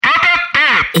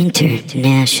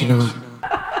International.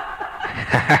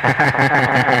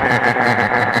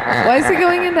 Why is it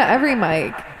going into every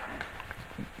mic?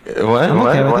 What? I'm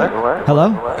okay with it. Hello?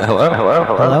 Hello?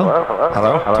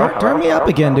 Turn me up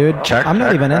again, dude. Check. I'm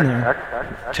not even in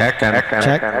there. Check.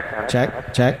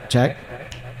 Check.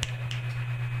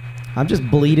 I'm just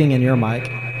bleeding in your mic.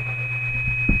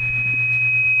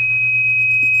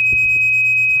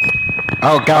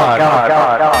 Oh, God.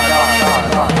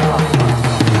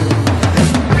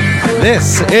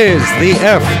 This is the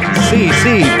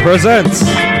FCC Presents.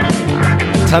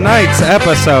 Tonight's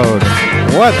episode,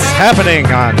 What's Happening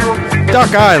on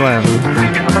Duck Island /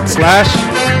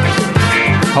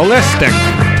 Holistic,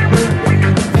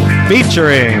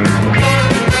 featuring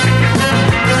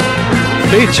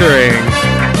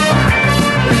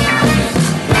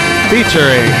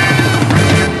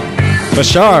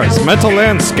Bashar's Mental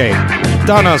Landscape,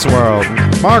 Donna's World,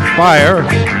 Mark Beyer,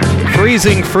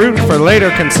 Freezing Fruit for Later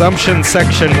Consumption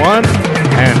Section 1,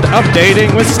 and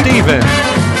Updating with Steven.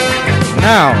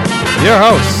 Now, your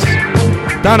hosts,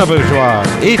 Donna Bourgeois,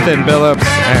 Ethan Billups,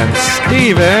 and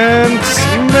Steven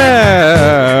Smith.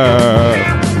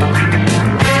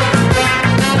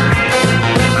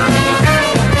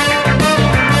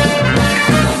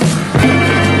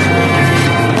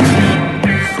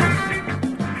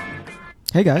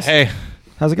 Hey, guys. Hey,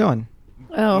 How's it going?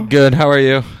 Oh, good. How are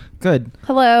you? Good.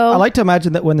 hello. I like to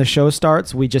imagine that when the show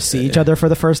starts, we just see each other for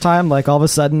the first time. Like, all of a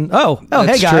sudden, hey,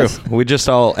 That's guys. true. We just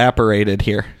all apparated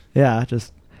here. Yeah,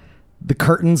 just the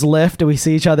curtains lift and we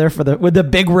see each other with the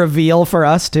big reveal for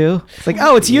us, too. It's like,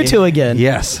 oh, it's you two again.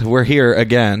 Yes, we're here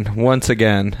again, once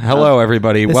again. Hello,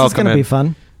 everybody. This Welcome. is going to be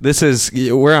fun.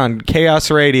 We're on Chaos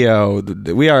Radio.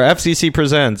 We are FCC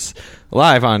Presents,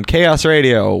 live on Chaos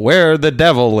Radio, where the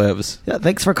devil lives. Yeah,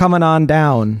 thanks for coming on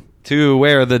down. To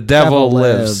where the devil Devil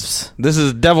lives. lives. This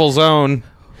is Devil's Own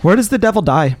Where does the devil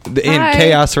die? in Hi.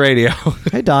 Chaos Radio.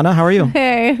 Hey, Donna, how are you?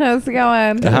 Hey, how's it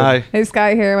going? Hi. Hey,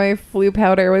 Sky here. My flu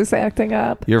powder was acting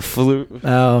up. Your flu.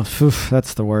 Oh, oof,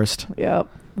 that's the worst. Yep.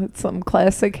 It's some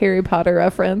classic Harry Potter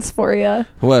reference for you.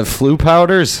 What, flu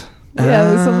powders?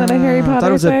 Yeah, isn't that a Harry I thought Potter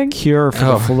it was thing? a cure for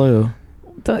Oh. the flu.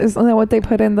 Isn't that what they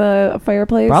put in the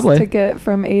fireplace Probably. to get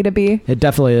from A to B? It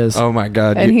definitely is. Oh, my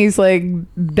God. And he's like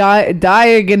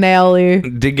diagonally.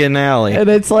 Digging alley. And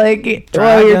it's like,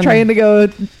 well, you're Dragon. trying to go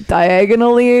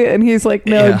diagonally. And he's like,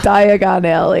 no, Yeah.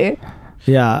 diagonally.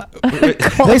 Yeah.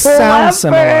 They sound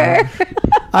similar.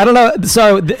 I don't know.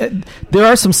 So there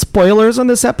are some spoilers on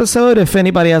this episode. If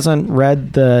anybody hasn't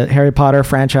read the Harry Potter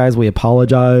franchise, we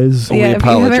apologize. We Yeah, if you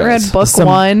haven't apologize. read book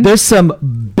one. There's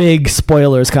some big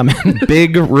spoilers coming.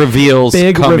 Big reveals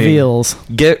Big coming. reveals.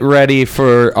 Get ready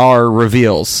for our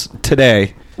reveals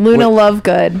today. Luna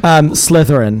Lovegood.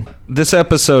 Slytherin. This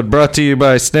episode brought to you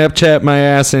by Snapchat My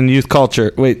Ass and Youth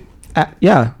Culture. Wait,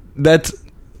 Yeah. that's...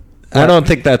 I don't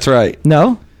think that's right.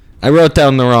 No? I wrote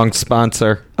down the wrong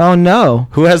sponsor. Oh, no.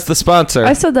 Who has the sponsor?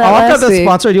 I said that I've got last the week.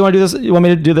 sponsor. Do you want to do this? You want me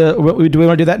to do do we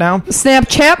want to do that now?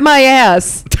 Snapchat my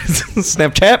ass.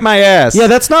 Snapchat My Ass. Yeah,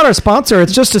 that's not our sponsor.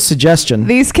 It's just a suggestion.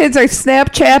 These kids are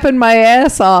Snapchapping my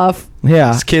ass off.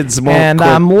 Yeah. These kids won't And quit.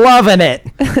 I'm loving it.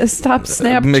 Stop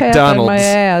Snapchapping McDonald's. my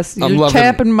ass. I'm You're loving-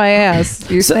 chapping my ass.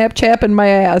 You're Snapchapping my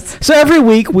ass. So every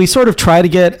week we sort of try to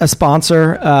get a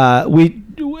sponsor. We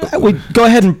go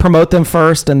ahead and promote them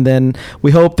first, and then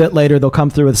we hope that later they'll come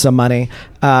through with some money.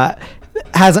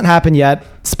 Hasn't happened yet.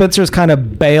 Spencer's kind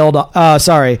of bailed. A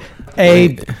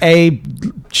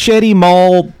shitty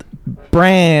mall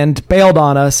brand bailed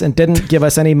on us and didn't give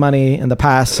us any money in the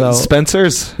past. So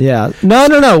Spencer's? yeah,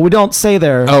 no, we don't say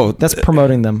there. Oh, that's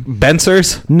promoting them.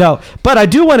 Bencer's? No, but I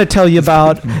do want to tell you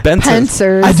about. Bencer's.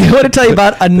 Pensers. I do want to tell you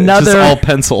about another. Just all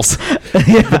pencils.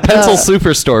 The pencil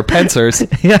superstore, Pensers.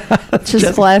 Yeah.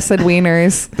 Just flaccid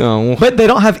wieners. Oh. But they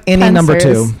don't have any number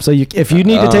Pensers. 2. So if you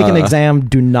need to take an exam,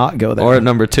 do not go there. Or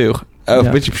number 2. Oh,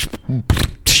 Yeah.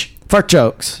 Fart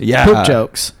jokes. Yeah. Poop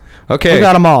jokes. Okay. We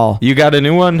got them all. You got a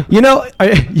new one? You know,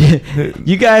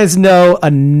 you guys know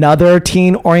another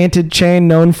teen-oriented chain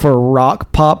known for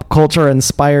rock pop culture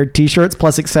inspired T-shirts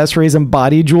plus accessories and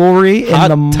body jewelry in Hot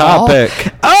the mall.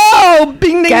 topic. Oh,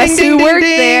 bing, ding, Guess ding, who ding, worked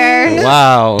ding. there?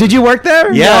 Wow. Did you work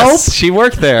there? Yes, she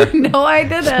worked there. No, I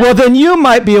didn't. Nope. Well, then you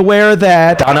might be aware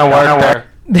that Donna worked there.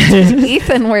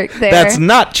 Ethan worked there. That's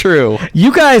not true.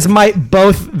 you guys might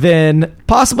both then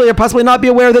possibly or possibly not be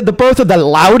aware that the birth of the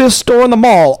loudest store in the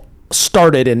mall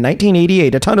started in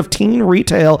 1988. A ton of teen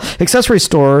retail accessory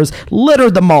stores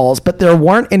littered the malls, but there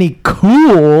weren't any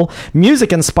cool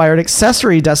music-inspired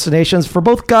accessory destinations for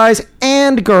both guys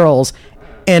and girls.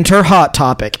 Enter Hot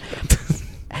Topic.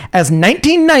 As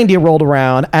 1990 rolled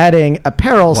around, adding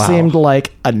apparel seemed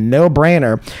like a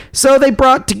no-brainer. So they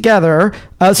brought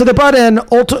in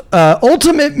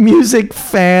Ultimate Music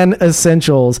Fan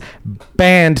Essentials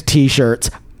band T-shirts.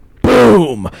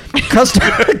 Boom!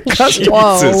 Customers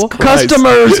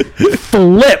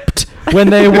flipped when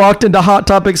they walked into Hot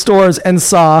Topic stores and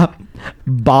saw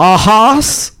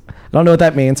Bajas. I don't know what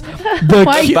that means.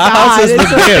 Bajas is the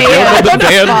band. You don't know the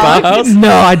band Bajas?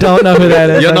 No, I don't know who that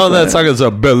is. You know that song is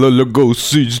Bella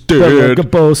Lugosi's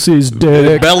dead. Bella Lugosi's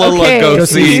dead. Bella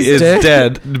Lugosi is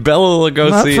dead. Bella Lugosi.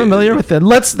 Not familiar with it.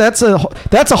 That's a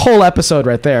whole episode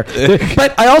right there.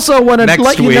 But I also want to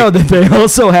let you know that they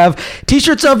also have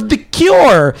T-shirts of The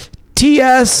Cure.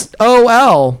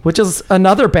 TSOL, which is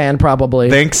another band probably.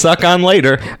 Think Suck On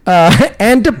Later.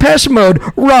 And Depeche Mode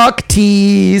rock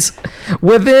tees.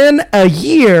 Within a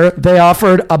year, they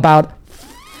offered about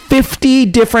 50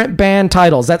 different band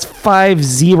titles. That's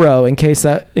 50 in case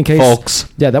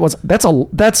folks. Yeah,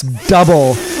 that's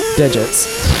double digits.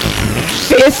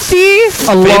 50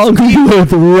 along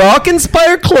with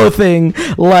rock-inspired clothing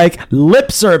like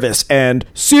Lip Service and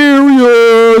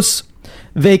Serious.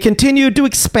 They continued to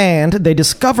expand. They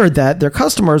discovered that their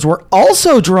customers were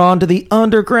also drawn to the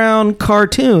underground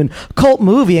cartoon, cult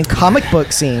movie, and comic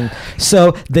book scene.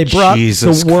 So they brought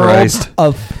the world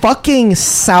of fucking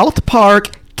South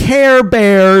Park, Care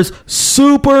Bears,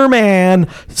 Superman,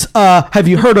 have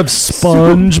you heard of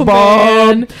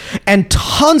SpongeBob? And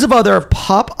tons of other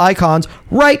pop icons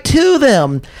right to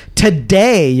them.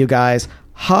 Today, you guys,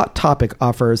 Hot Topic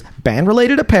offers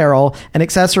band-related apparel and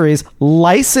accessories,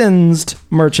 licensed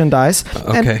merchandise,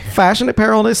 and fashion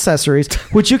apparel and accessories,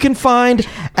 which you can find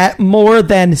at more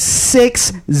than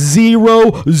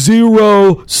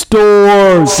 600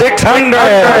 stores.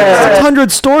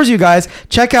 600 stores, you guys.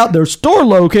 Check out their store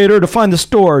locator to find the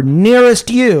store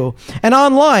nearest you, and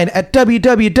online at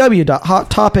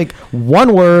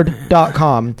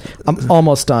www.hottopicOneWord.com. I'm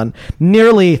almost done.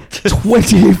 Nearly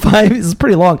 25, this is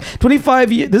pretty long,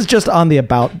 25 years, this is just on the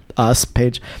About Us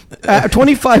page.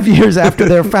 25 years after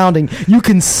their founding, you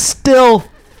can still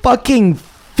fucking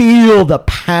feel the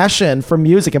passion for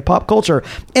music and pop culture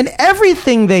in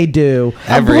everything they do.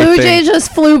 A Blue Jay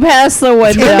just flew past the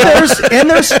window. In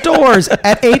their stores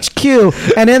at HQ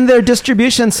and in their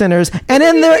distribution centers and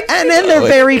in their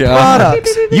very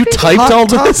products. You typed all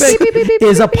this? Hot Topic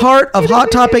is a part of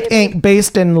Hot Topic Inc.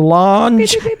 based in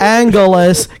Los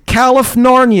Angeles,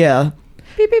 California.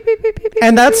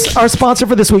 And that's our sponsor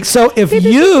for this week. So if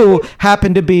you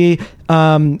happen to be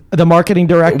the marketing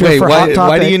director for Hot Topic,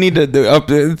 why do you need to do?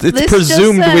 It's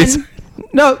presumed we.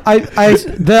 No,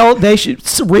 they should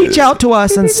reach out to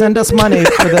us and send us money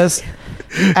for this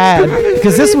ad,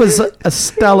 because this was a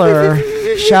stellar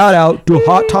shout out to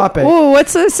Hot Topic. Oh,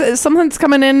 what's this? Something's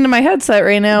coming into my headset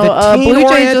right now. Blue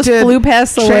Jay just flew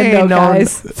past the window,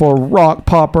 guys. For rock,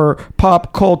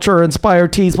 pop culture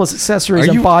inspired tees plus accessories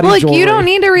and body jewelry. You don't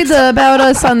need to read the About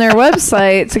Us on their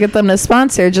website to get them to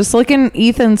sponsor. Just look in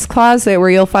Ethan's closet where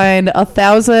you'll find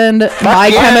 1,000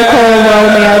 My Chemical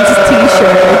Romance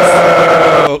t-shirts.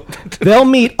 They'll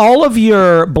meet all of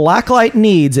your blacklight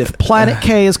needs if Planet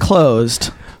K is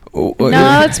closed. No,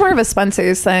 it's more of a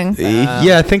Spencer's thing.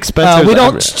 Yeah, I think Spencer's.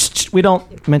 We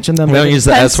don't mention them. We don't use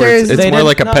the S words. It's more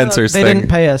like a Pencer's thing. They didn't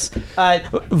pay us.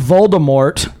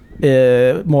 Voldemort,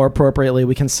 more appropriately,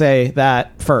 we can say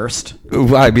that first.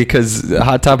 Why? Because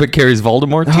Hot Topic carries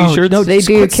Voldemort t-shirts? No, they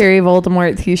do carry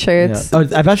Voldemort t-shirts. Yeah.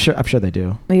 I'm sure they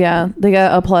do. Yeah, they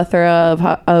got a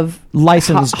plethora of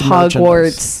licensed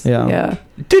Hogwarts. Yeah.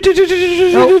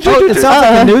 It sounds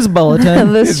like a news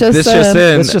bulletin. This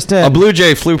just in. A Blue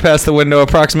Jay flew past the window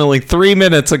approximately 3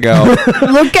 minutes ago.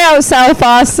 Look out, South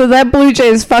Austin. That Blue Jay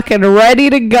is fucking ready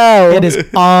to go. It is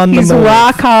on the move. He's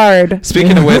rock hard.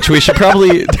 Speaking of which, we should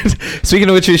probably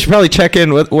check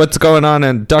in with what's going on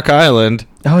in Duck Island.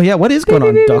 Oh yeah, what is going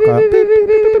on in Duck Island?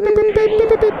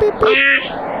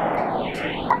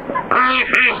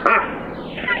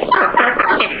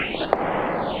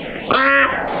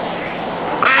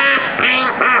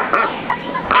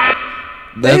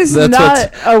 That's not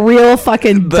a real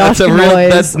fucking duck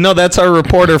noise. That's our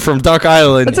reporter from Duck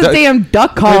Island. That's a damn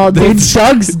duck call, dude.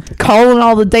 Doug's calling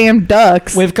all the damn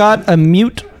ducks. We've got a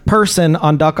mute person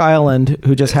on Duck Island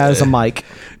who just has a mic.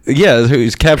 Yeah,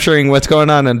 who's capturing what's going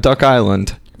on in Duck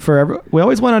Island. We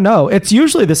always want to know. It's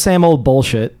usually the same old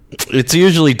bullshit. It's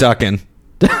usually ducking.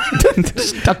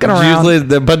 Just ducking around.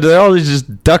 But they're always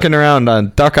just ducking around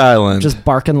on Duck Island. Just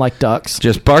barking like ducks.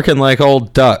 Just barking like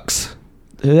old ducks.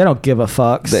 They don't give a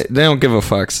fucks. They don't give a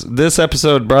fucks. This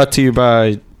episode brought to you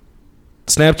by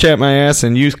Snapchat My Ass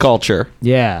and Youth Culture.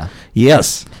 Yeah.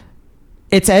 Yes.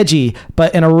 it's edgy,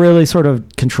 but in a really sort of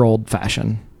controlled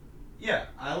fashion. Yeah,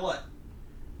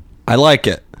 I like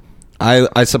it.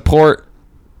 I support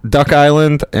Duck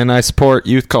Island and I support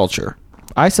youth culture.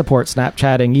 I support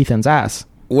Snapchatting Ethan's ass.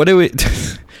 What do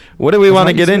we want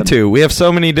to get into? We have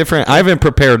so many different. I haven't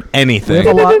prepared We anything.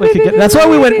 have a lot we could get. That's why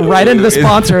we went right into the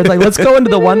sponsor. It's like, let's go into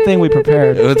the one thing we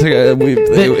prepared.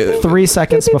 3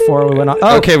 seconds before we went on.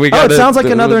 Oh, Okay, we Oh, got it sounds like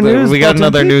another news. We got bulletin.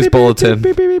 another news Beep, beep, beep, bulletin.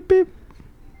 beep, beep, beep, beep.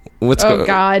 What's Oh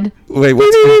God. Wait,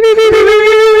 what's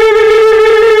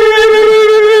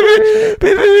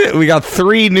we got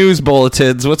 3 news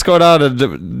bulletins. What's going on in the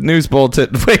news bulletin?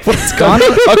 Wait, what's going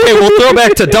on? Okay, we'll throw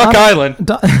back to Duck Island.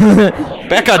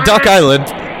 Back on Duck Island.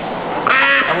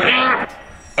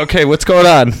 Okay, what's going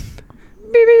on?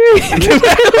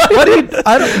 What do you?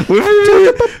 I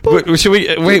don't. Should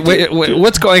we wait?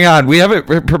 What's going on? We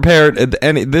haven't prepared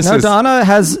any. This No, is. Donna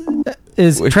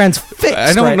is transfixed.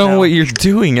 I don't right know now. what you're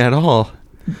doing at all.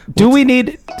 Do we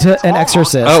need an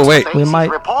exorcist? Oh, wait. We might.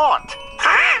 Report.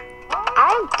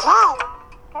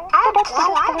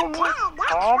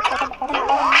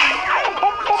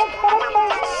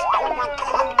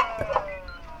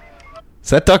 Is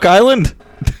that Duck Island?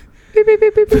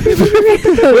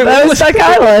 That was Duck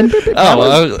Island.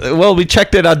 Oh, well, we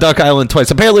checked it on Duck Island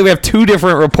twice. Apparently, we have 2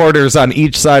 different reporters on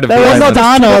each side of the That was island.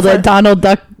 Donald at Donald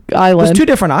Duck Island. There's 2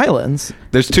 different islands.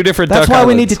 There's 2 different That's Duck why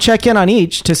Islands. we need to check in on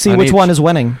each to see On which each. one is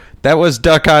winning. That was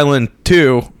Duck Island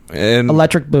 2, and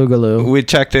Electric Boogaloo. we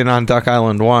checked in on Duck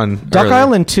Island 1. Duck earlier.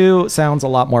 Island 2 sounds a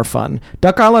lot more fun.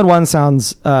 Duck Island 1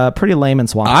 sounds pretty lame and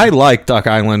swampy. I like Duck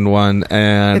Island 1,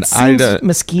 and it seems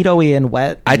mosquito-y and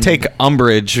wet. I take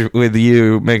umbrage with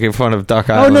you making fun of Duck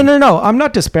Oh, Island. no. I'm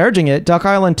not disparaging it. Duck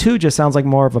Island 2 just sounds like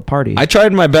more of a party. I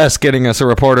tried my best getting us a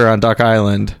reporter on Duck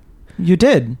Island. You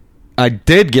did. I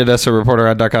did get us a reporter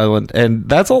on Duck Island, and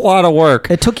that's a lot of work.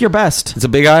 It took your best. It's a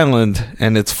big island,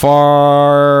 and it's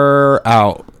far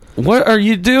out. What are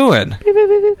you doing?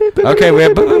 Okay, we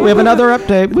have another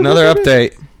update. Another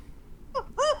update.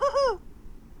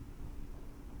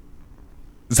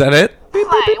 Is that it?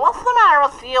 Hey, what's the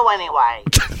matter with you anyway?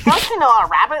 Don't you know a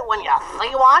rabbit when you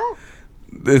see one?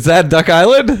 Is that Duck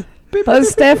Island? That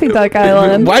was Daffy Duck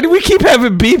Island. Why do we keep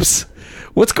having beeps?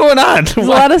 What's going on? There's a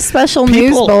lot of special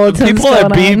news bulletins people are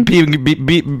going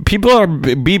on. people are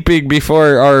beeping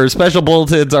before our special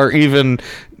bulletins are even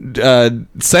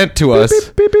sent to us.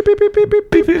 Beep, beep, beep, beep, beep, beep,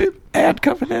 beep, beep. Ad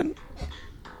coming in.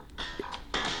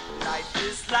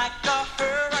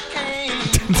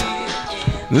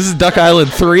 This is Duck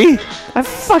Island 3. I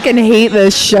fucking hate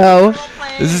this show.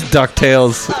 This is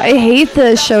DuckTales. I hate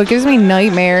this show. It gives me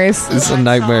nightmares. This is a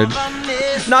nightmare.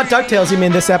 Not DuckTales, you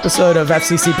mean this episode of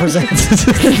FCC Presents.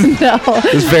 No.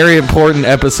 This very important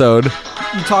episode.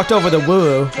 You talked over the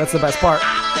woo. That's the best part.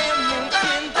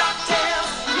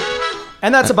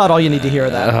 And that's about all you need to hear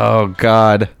of that. Oh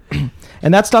God.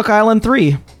 And that's Duck Island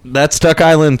 3. That's Duck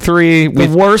Island 3. The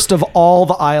worst of all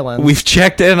the islands. We've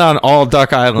checked in on all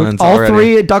Duck Islands all already.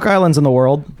 3 Duck Islands in the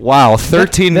world. Wow,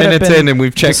 13 that have minutes been in and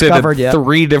we've checked in discovered on yet.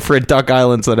 3 different Duck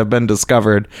Islands that have been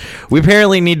discovered. We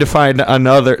apparently need to find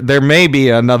another. There may be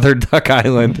another Duck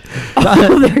Island.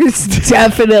 There's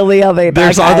definitely other Duck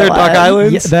There's other Duck Yeah,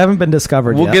 Islands? they haven't been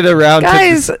discovered We'll yet. get around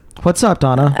Guys, to... What's up,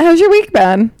 Donna? how's your week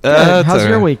been? That's How's all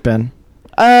your right. week been?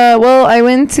 Well, I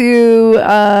went to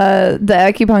the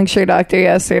acupuncture doctor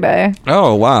yesterday.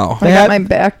 Oh, wow. I got my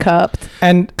back cupped.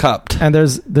 And Cupped.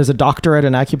 there's a doctorate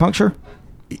in acupuncture?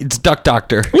 It's Duck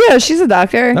Doctor. Yeah, she's a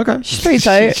doctor. Okay. She's pretty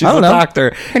tight. She's I don't a know.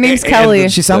 doctor. Her name's And- Kelly.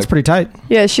 She sounds pretty tight.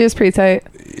 Yeah, she is pretty tight.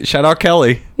 Shout out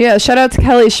Kelly. Yeah, shout out to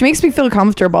Kelly. She makes me feel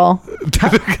comfortable.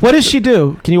 What does she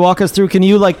do? Can you walk us through? Can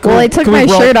you like? Well, I took can we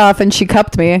my role- shirt off and she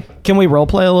cupped me. Can we role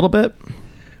play a little bit?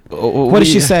 What does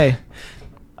she say?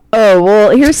 Oh,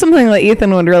 well, here's something that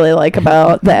Ethan would really like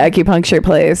about the acupuncture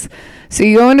place. So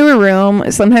you go into a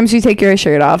room, sometimes you take your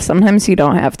shirt off, sometimes you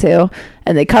don't have to,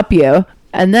 and they cup you.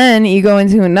 And then you go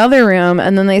into another room,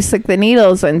 and then they stick the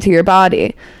needles into your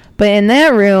body. But in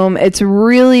that room, it's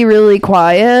really, really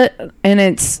quiet, and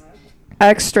it's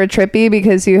extra trippy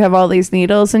because you have all these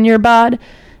needles in your bod.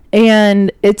 And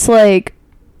it's like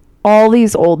all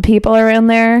these old people are in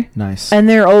there, Nice. and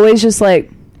they're always just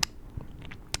like...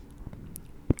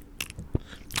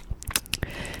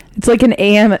 It's like an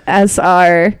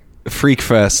AMSR. Freak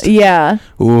Fest. Yeah.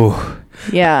 Ooh.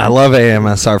 Yeah. I love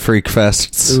AMSR Freak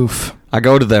Fests. Oof. I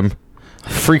go to them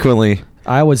frequently.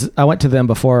 I went to them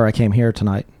before I came here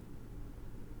tonight.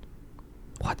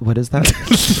 What is that?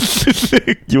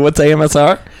 What's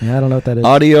AMSR? Yeah, I don't know what that is.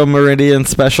 Audio Meridian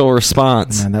Special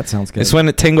Response. Man, that sounds good. It's when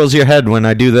it tingles your head when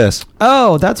I do this.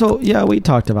 Oh, that's what. Yeah, we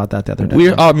talked about that the other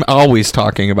day. I'm always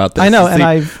talking about this. I know, It's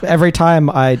and the- every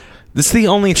time I This is the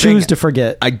only choose thing to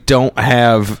forget. I don't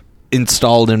have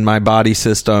installed in my body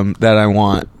system that I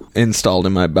want installed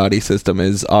in my body system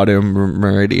is Auto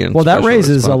Meridian. Well, that Special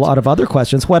raises a Response. lot of other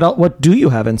questions. What do you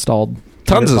have installed? in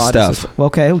Tons your of body stuff. system?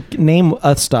 Okay, name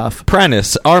stuff.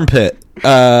 Prentice, armpit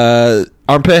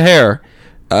hair,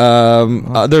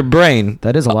 other brain.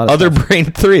 That is a lot of other stuff. brain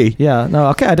 3. Yeah, no,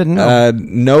 okay, I didn't know.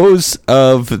 Nose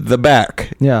of the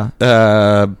back. Yeah.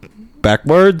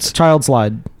 Backwards. Child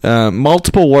slide.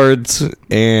 Multiple words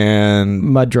and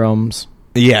Mudromes.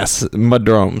 yes,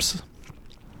 mudromes.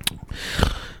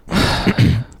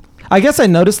 I guess I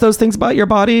noticed those things about your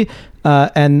body,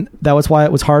 and that was why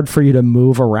it was hard for you to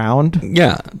move around.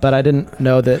 Yeah. But I didn't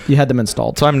know that you had them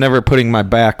installed. So I'm never putting my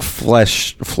back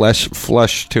flush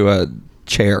to a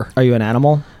chair. Are you an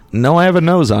animal? No, I have a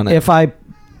nose on it. If I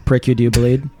prick you, do you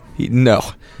bleed? No.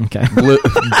 Okay.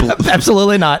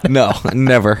 Absolutely not. No,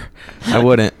 never. I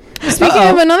wouldn't. Speaking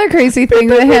of another crazy thing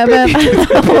that happened,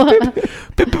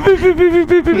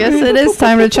 I guess it is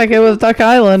time to check in with Duck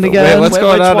Island again. Wait, what's Wait,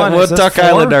 going which on? one? What Is this Duck 4?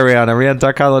 Island are we on? Are we on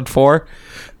Duck Island 4?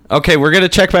 Okay, we're going to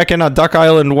check back in on Duck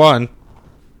Island 1.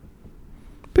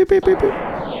 Beep, beep, beep, beep.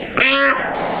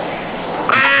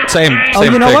 Same Oh,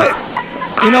 you know thing.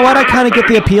 what? You know what? I kind of get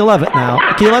the appeal of it now.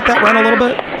 Can you let that run a little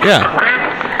bit?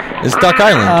 Yeah. It's Duck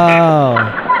Island.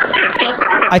 Oh.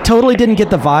 I totally didn't get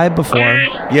the vibe before.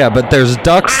 Yeah, but there's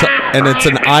ducks and it's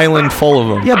an island full of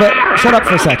them. Yeah, but shut up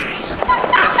for a second.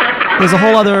 There's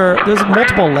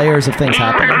multiple layers of things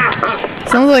happening.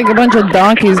 Sounds like a bunch of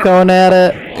donkeys going at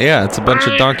it. Yeah, it's a bunch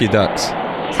of donkey ducks.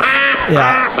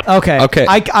 Yeah. Okay. Okay.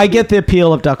 I get the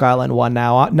appeal of Duck Island 1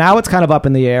 now. Now it's kind of up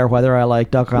in the air whether I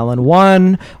like Duck Island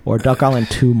 1 or Duck Island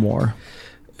 2 more.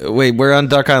 Wait, we're on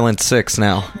Duck Island 6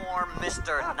 now. More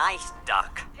Mr. Nice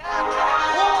Duck.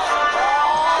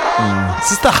 Is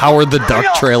this the Howard the Duck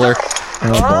trailer?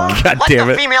 Oh boy. God Let damn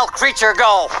the it. female creature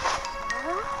go.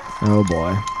 Oh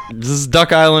boy. This is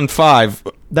Duck Island 5.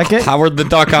 Howard the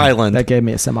Duck Island. That gave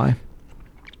me a semi.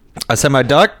 I said my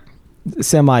duck?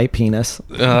 Semi-penis.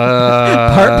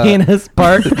 Part penis,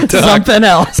 part something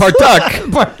else. Part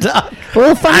duck. Part duck.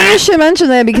 Well, funny you should mention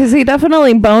that because he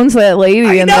definitely bones that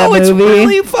lady in that it's movie.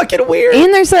 really fucking weird.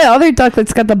 And there's that other duck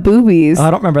that's got the boobies. I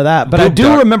don't remember that, but I Boob do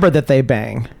duck. remember that they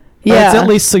bang. Yeah. It's at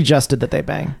least suggested that they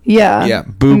bang. Yeah. Yeah,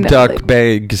 Boob No, Duck like-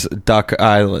 begs Duck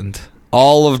Island.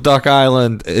 All of Duck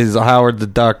Island is Howard the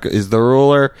Duck is the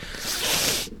ruler.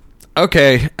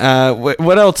 Okay,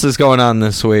 what else is going on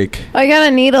this week? I got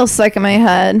a needle stuck in my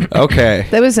head. Okay.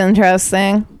 That was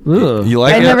interesting. Ooh. You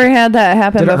like I it? never had that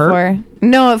happen Did it hurt? before.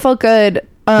 No, it felt good.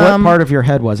 What part of your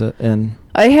head was it in?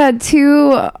 I had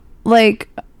two, like,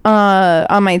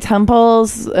 on my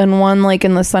temples and one, like,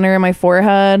 in the center of my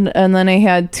forehead. And then I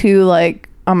had two, like,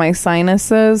 on my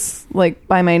sinuses, like,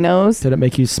 by my nose. Did it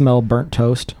make you smell burnt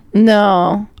toast?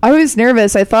 No. I was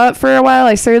nervous. I thought for a while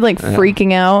I started, like,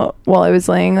 freaking out while I was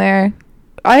laying there.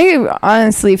 I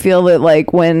honestly feel that,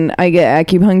 like, when I get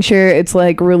acupuncture, it's,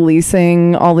 like,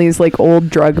 releasing all these, like, old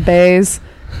drug bays.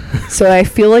 So I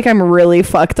feel like I'm really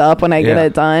fucked up when I get Yeah.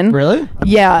 it done. Really?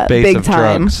 Yeah, Base big of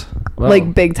time. drugs. Whoa.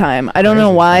 Like, big time. I don't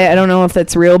know why. I don't know if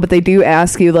that's real, but they do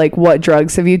ask you, like, what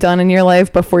drugs have you done in your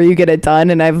life before you get it done,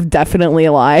 and I've definitely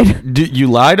lied. You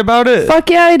lied about it? Fuck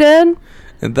yeah, I did.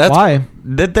 That's Why?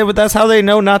 That's how they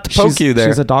know not to poke you there.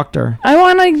 She's a doctor. I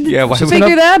want to Yeah, why-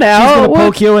 figure that out. She's gonna What-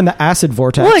 poke you in the acid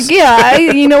vortex. Look, yeah,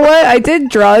 you know what? I did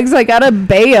drugs. I got a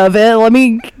bay of it. Let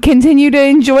me continue to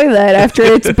enjoy that after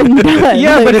it's been done.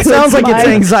 Yeah, but it sounds like it's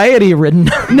mine. anxiety ridden.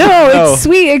 No, No. it's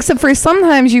sweet, except for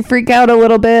sometimes you freak out a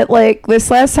little bit. Like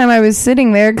this last time I was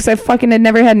sitting there because I fucking had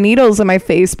never had needles in my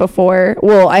face before.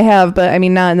 Well, I have, but I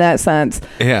mean, not in that sense.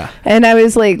 Yeah. And I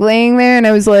was like laying there and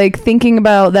I was like thinking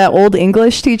about that old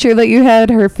English teacher that you had.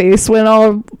 Her face went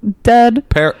all dead.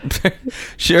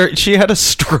 She had a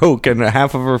stroke and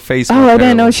half of her face Oh, went I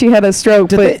didn't know paralyzed. she had a stroke.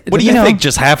 But What do you know, think?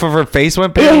 Just half of her face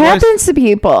went It paralyzed? happens to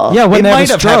people. Yeah, when It they have might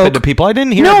a have happened to stroke. people. I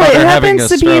didn't hear No, about it her having a happens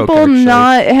to stroke, people actually.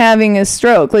 not having a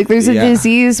stroke. Like there's a Yeah.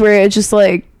 disease where it's just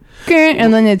like,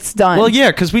 and then it's done. Well,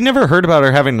 yeah, because we never heard about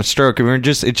her having a stroke. It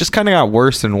just kind of got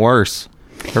worse and worse.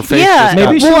 Her face Yeah, just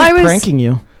Maybe got, she Well, was I was- pranking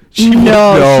you.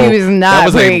 No, she was not That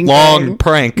was a pranking. long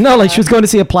prank. No, like she was going to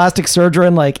see a plastic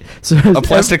surgeon, like A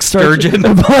plastic sturgeon?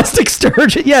 A plastic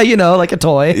sturgeon. Yeah, you know, like a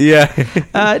toy. Yeah.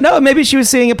 No, maybe she was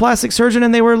seeing a plastic surgeon,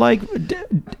 and they were like,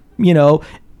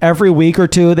 every week or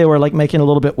two, they were like making it a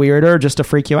little bit weirder just to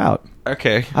freak you out.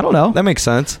 Okay. I don't know. That makes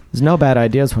sense. There's no bad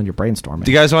ideas when you're brainstorming.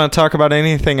 Do you guys want to talk about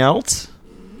anything else?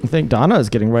 I think Donna is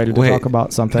getting ready to Wait. talk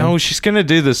about something. No, she's going to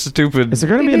do this stupid... Is there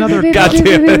going to be another? God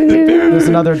damn it. There's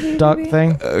another duck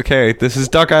thing. Okay, this is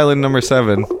Duck Island number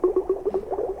 7.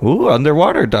 Ooh,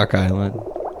 underwater Duck Island.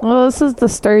 Well, this is the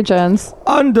sturgeons.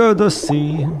 Under the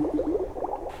sea.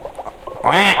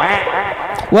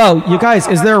 Whoa, you guys,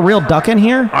 is there a real duck in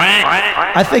here?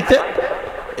 I think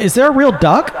that... Is there a real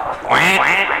duck?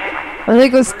 I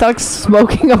think this duck's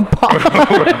smoking a pot.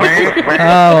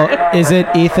 Oh, is it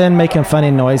Ethan making funny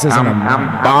noises?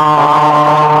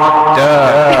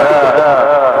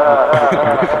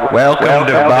 Welcome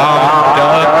to Bomb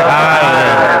Duck Island.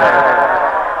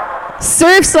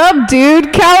 Surf's up, dude.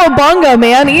 Cowabunga,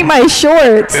 man. Eat my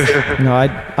shorts. No,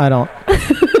 I don't.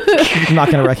 I'm not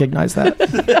going to recognize that.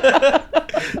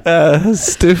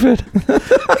 Stupid.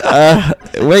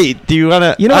 Wait, do you want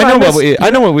to? You know, I know what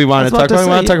what we want to talk about. We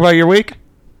want to talk about your week.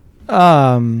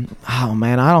 Oh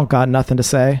man, I don't got nothing to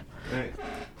say.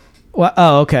 Well,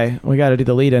 oh, okay. We got to do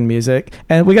the lead-in music,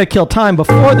 and we got to kill time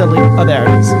before the lead. Oh, there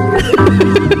it is.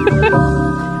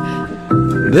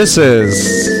 This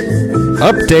is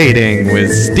Updating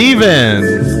with Steven.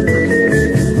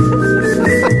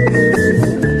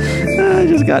 I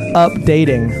just got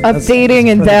updating. Updating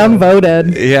and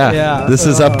downvoted. Yeah, this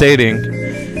is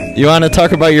Updating. You want to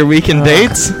talk about your weekend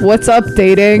dates? What's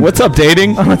updating? What's up,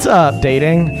 dating? What's up,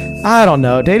 dating? I don't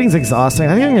know. Dating's exhausting.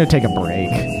 I think I'm going to take a break.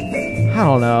 I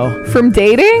don't know. From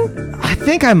dating? I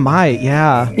think I might,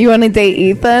 yeah. You want to date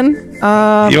Ethan? You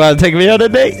want to take me on a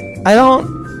date? I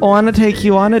don't want to take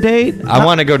you on a date. I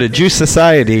want to go to Juice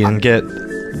Society and get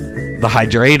the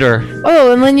hydrator.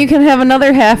 Oh, and then you can have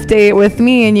another half date with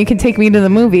me, and you can take me to the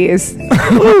movies.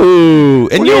 Ooh,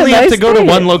 and you Yeah, only have nice to go to date.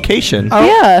 one location.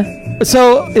 Yeah.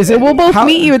 So is it? We'll both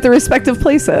meet you at the respective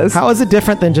places. How is it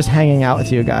different than just hanging out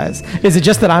with you guys? Is it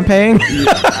just that I'm paying?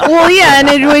 Well, yeah, and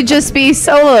it would just be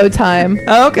solo time.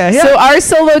 Oh, okay. Yeah. So our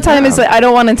solo time is like, I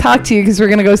don't want to talk to you because we're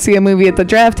going to go see a movie at the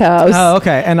Draft House. Oh,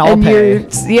 okay. And I'll pay.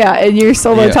 And your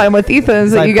solo Yeah. time with Ethan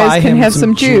is that I you buy guys can him have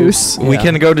some juice. We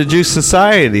can go to Juice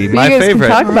Society. You My guys favorite.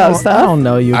 can talk about stuff. I don't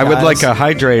know you I guys. would like a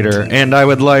hydrator, and I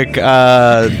would like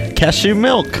cashew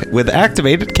milk with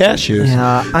activated cashews.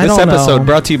 Yeah, I this don't episode know.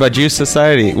 brought to you by Juice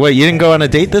Society. Wait, you didn't go on a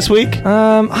date this week?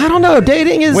 I don't know.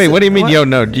 Dating is. Wait, what do you mean? Yo,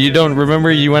 no, you don't remember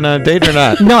you went on a date or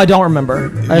not? No, I don't remember.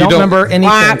 I don't don't- remember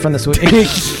anything from this week.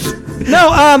 No,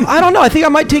 I don't know. I think I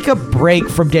might take a break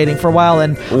from dating for a while,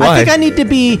 and I Why? think I need to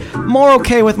be more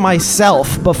okay with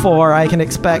myself before I can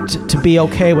expect to be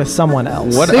okay with someone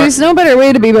else. What? There's no better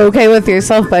way to be okay with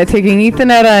yourself by taking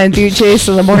Ethan out on a dude chase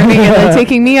in the morning and then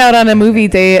taking me out on a movie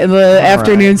date in the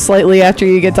afternoon slightly after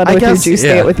you get done I with your guess- juice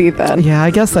yeah. date with Ethan. Yeah, I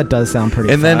guess that does sound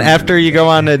pretty. And then fun. after you go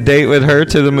on a date with her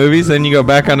to the movies, then you go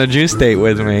back on a juice date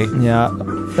with me. Yeah,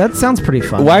 that sounds pretty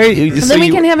fun. Why? Are you, And so then we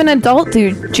you, can have an adult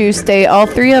juice date, all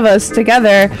three of us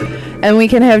together, and we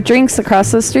can have drinks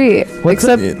across the street. What's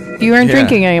Except you aren't Yeah.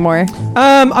 drinking anymore.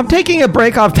 I'm taking a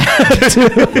break off that too.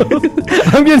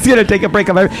 I'm just gonna take a break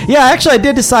off. Yeah, actually, I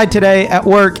did decide today at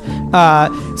work.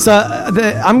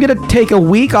 I'm gonna take a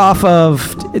week off of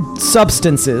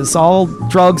substances, all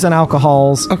drugs and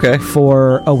alcohols. Okay.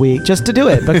 For a week, just to do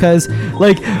it because,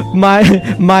 like,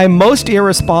 my most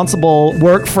irresponsible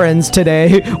work friends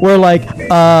today were like,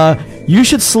 you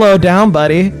should slow down,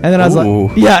 buddy. And then I was Ooh.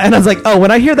 like, yeah. And I was like, oh,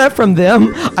 when I hear that from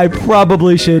them, I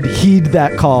probably should heed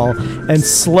that call and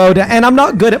slow down. And I'm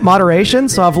not good at moderation,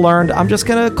 so I've learned I'm just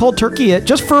going to cold turkey it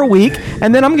just for a week.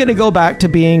 And then I'm going to go back to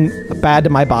being bad to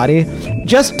my body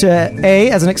just to, A,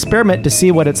 as an experiment to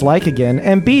see what it's like again,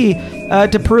 and B,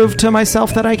 to prove to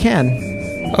myself that I can.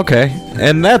 Okay,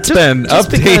 and that's been just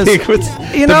updating because,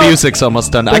 with you the know, music's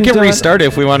almost done. I been can doing- restart it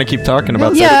if we want to keep talking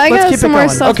about Yeah, I Let's got keep some it more going.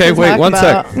 stuff Okay, to wait, talk one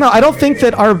about. sec. No, I don't think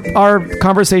that our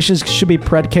conversations should be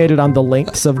predicated on the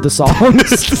lengths of the songs.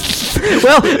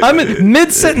 Well, I'm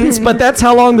mid-sentence, but that's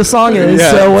how long the song is.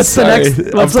 Yeah, so what's sorry. the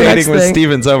next? What's the Updating next with thing?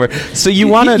 Steven's over. So you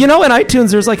want to? You know, in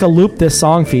iTunes, there's like a loop this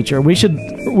song feature. We should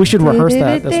rehearse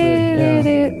that this week.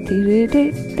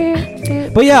 Yeah.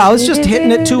 But yeah, I was just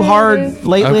hitting it too hard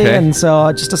lately, Okay. and so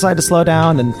I just decided to slow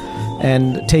down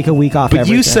and take a week off. But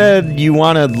everything. you said you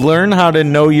want to learn how to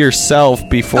know yourself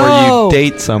before Oh, you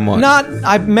date someone. Not.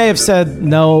 I may have said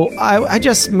no. I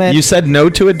just meant You said no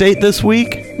to a date this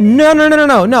week?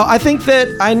 No. I think that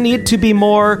I need to be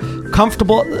more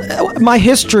comfortable. My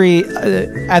history,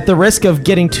 at the risk of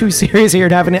getting too serious here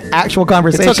and having an actual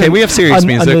conversation. It's okay, we have serious on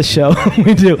music. on this show.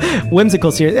 We do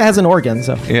whimsical serious. It has an organ,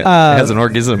 so Yeah, it has an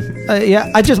orgasm.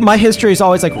 yeah. My history is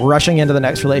always like rushing into the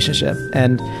next relationship,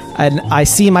 and I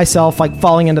see myself like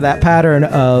falling into that pattern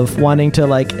of wanting to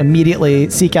like immediately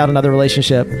seek out another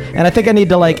relationship, and I think I need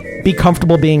to like be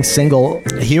comfortable being single.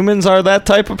 Humans are that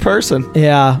type of person.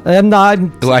 Yeah, I'm not.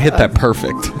 Ooh, I hit that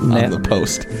perfect on the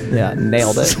post. Yeah,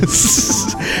 nailed it.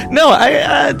 No,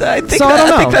 I think So I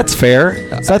don't I think know. that's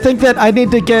fair. So I think that I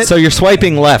need to get. So you're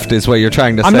swiping left, is what you're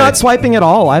trying to say. I'm not swiping at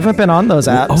all. I haven't been on those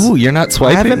apps. Oh, you're not I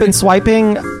swiping. haven't been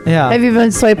swiping. Yeah. Have you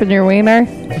been swiping your wiener?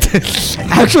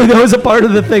 Actually, that was a part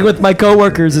of the thing with my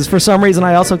coworkers. Is for some reason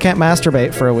I also can't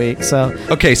masturbate for a week. So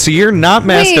Okay, so you're not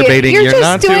masturbating. Wait, you're just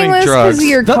not doing this drugs. because of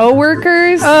your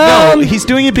coworkers? No, he's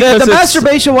doing it because the it's,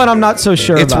 masturbation one, I'm not so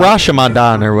sure it's about.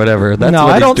 Rashomon or whatever. That's No,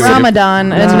 what I he's don't- doing.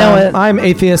 Ramadan and know it. I'm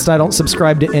atheist. I don't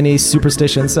subscribe to any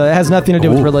superstition, so it has nothing to do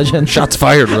with Ooh, religion. Shots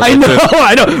fired. I know.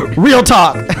 I know. Real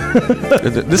talk.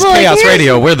 This Well, Chaos here's-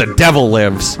 Radio, where the devil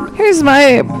lives. Here's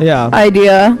my Yeah.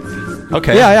 idea.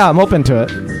 Okay. Yeah, I'm open to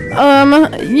it.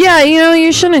 Yeah,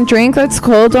 you shouldn't drink. That's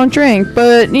cool. Don't drink.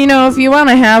 But, if you want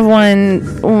to have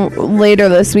one later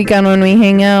this weekend when we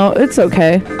hang out, it's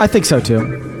okay. I think so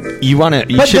too. You want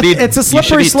to? You But should eat. it's a you should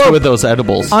slippery eat slope. 2 of those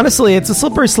edibles. Honestly, it's a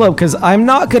slippery slope because I'm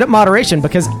not good at moderation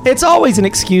because it's always an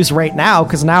excuse right now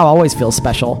because now I always feel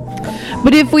special.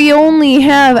 But if we only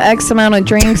have X amount of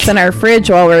drinks in our fridge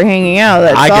while we're hanging out,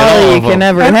 that's I get all all you of them. can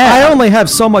ever And have. I only have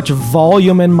so much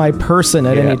volume in my person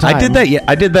at any time. I did that. Yeah,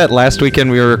 I did that last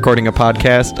weekend. We were recording a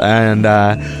podcast,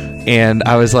 and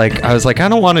I was like, I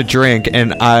don't want to drink,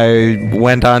 and I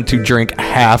went on to drink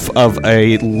half of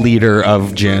a liter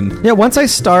of gin. Yeah, once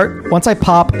I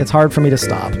pop, it's hard for me to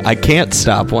stop. I can't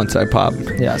stop once I pop.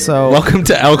 Yeah, so Welcome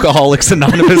to Alcoholics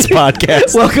Anonymous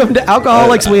podcast. welcome to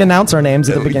Alcoholics. We announce our names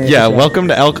at the beginning. Yeah, of the show. welcome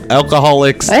to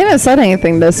Alcoholics. I haven't said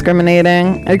anything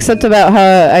discriminating, except about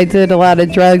how I did a lot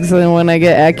of drugs, and when I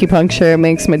get acupuncture, it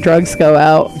makes my drugs go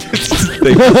out.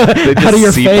 They just Out of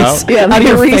your seep face. out. Yeah, Out of they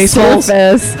your face holes.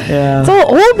 resurface. Yeah. It's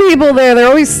all old people there. They're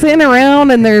always sitting around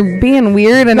and they're being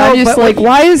weird, and No, I'm just but like, what-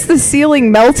 why is the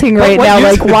ceiling melting right what now? you-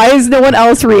 Like, why is no one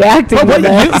else reacting But to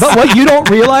this? what you don't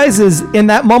realize is in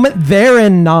that moment they're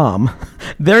in Nam.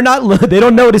 They're not. They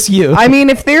don't notice you. I mean,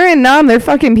 if they're in Nam, they're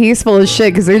fucking peaceful as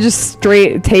shit because they're just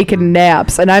straight taking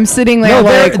naps, and I'm sitting there No,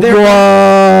 like, they're-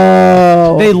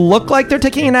 whoa. They look like they're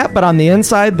taking a nap, but on the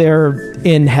inside they're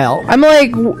in hell. I'm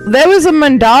like, that was a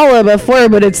mandala before,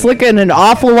 but it's looking an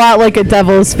awful lot like a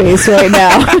devil's face right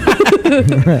now.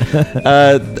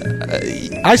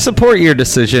 I support your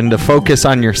decision to focus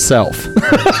on yourself.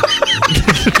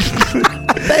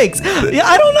 Thanks. Yeah,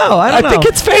 I don't know. I don't know. think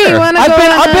it's You fair. wanna I've go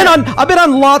been, on I've been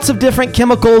on lots of different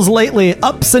chemicals lately,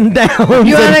 ups and downs.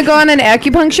 You want to go on an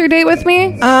acupuncture date with me?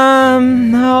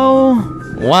 No,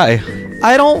 Why?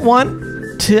 I don't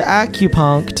want to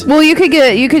acupunct. Well, you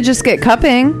could just get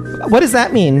cupping. What does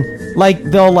that mean? Like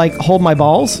they'll like hold my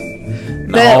balls?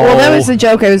 That was the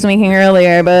joke I was making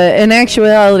earlier, but in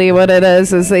actuality, what it is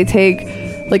they take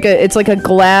it's like a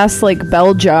glass like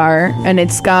bell jar, and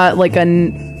it's got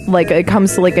it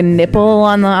comes to like a nipple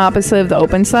on the opposite of the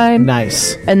open side,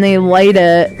 Nice. and they light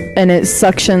it, and it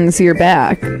suctions your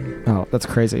back. Oh, that's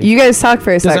crazy. You guys talk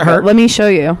for a it second. hurt? Let me show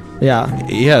you. Yeah.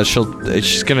 Yeah,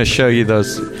 she's gonna show you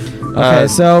those. Okay,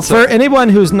 so for anyone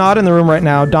who's not in the room right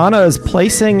now, Donna is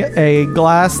placing a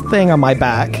glass thing on my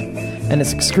back, and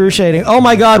it's excruciating. Oh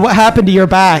my God, what happened to your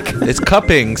back? It's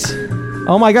cuppings.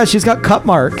 Oh my God, she's got cup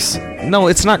marks. No,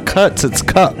 it's not cuts. It's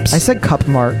cups. I said cup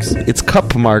marks. It's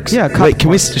cup marks. Yeah, cup Wait,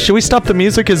 marks. should we stop the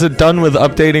music? Is it done with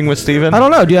updating with Steven? I don't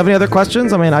know. Do you have any other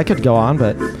questions? I mean, I could go on,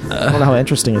 but I don't know how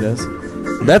interesting it is.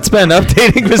 That's been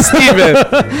updating with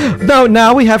Steven. No,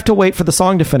 now we have to wait for the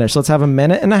song to finish. Let's have a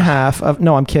minute and a half of...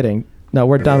 No, I'm kidding. No,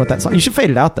 we're done with that song. You should fade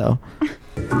it out, though.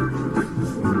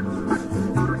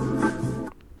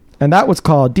 And that was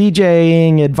called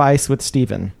DJing Advice with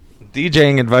Steven.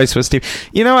 DJing advice with Steve.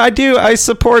 I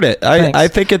support it. Thanks. I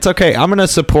think it's okay. I'm gonna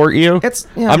support you.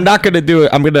 I'm not gonna do it.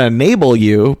 I'm gonna enable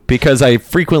you because I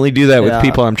frequently do that with Yeah.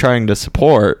 people I'm trying to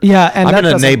support. Yeah, and I'm that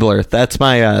an doesn't- enabler. That's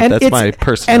my And that's it's- my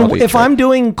personality. And if trait. I'm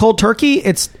doing cold turkey,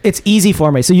 it's easy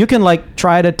for me. So you can like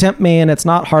try to tempt me, and it's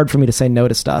not hard for me to say no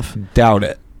to stuff. doubt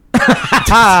it.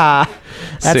 That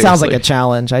sounds like Seriously. a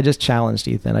challenge. I just challenged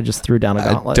Ethan. I just threw down a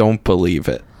I gauntlet. don't believe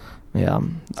it. Yeah,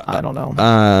 I don't know.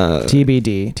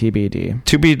 TBD.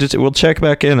 TBD. We'll check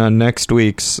back in on next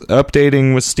week's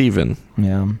updating with Steven.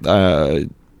 Yeah.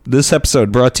 This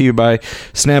episode brought to you by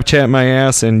Snapchat My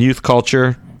Ass and Youth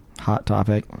Culture. Hot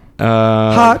topic.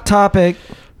 Hot topic.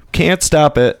 Can't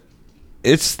stop it.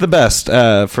 It's the best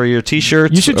for your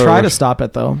t-shirts. You should try or to stop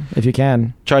it though, if you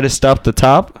can. try to stop the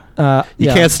top. You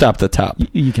yeah. can't stop the top.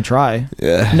 You can try.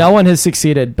 Yeah. No one has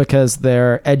succeeded because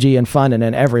they're edgy and fun and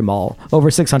in every mall. Over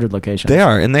 600 locations. They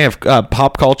are, and they have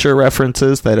pop culture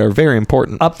references that are very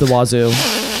important. Up the wazoo.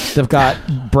 They've got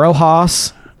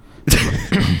Brohoss.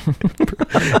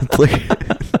 It's like-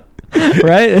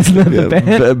 Right? Isn't that the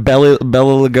band? Bella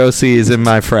Lugosi is in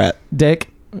my frat. Dick.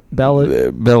 Bela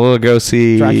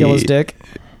Lugosi. Dracula's dick.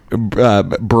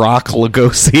 Brock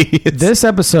Lugosi. This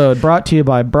episode brought to you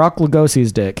by Brock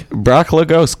Lugosi's dick. Brock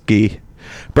Lugosi.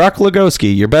 Brock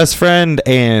Lugosi, your best friend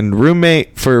and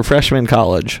roommate for freshman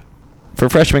college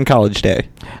day.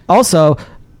 Also,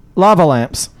 lava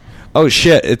lamps. Oh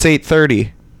shit, it's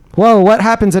 8:30. Whoa, what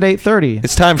happens at 8:30?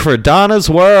 It's time for Donna's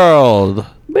World.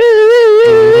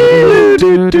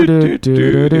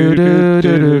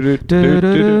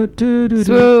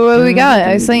 So what do we got?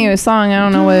 I sent you a song. I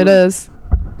don't know what it is.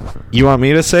 You want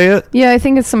me to say it? Yeah, I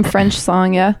think it's some French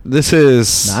song, yeah. This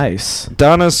is Nice.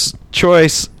 Donna's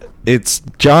choice. It's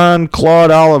John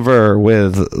Claude Oliver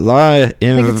with La I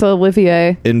think it's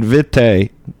Olivier.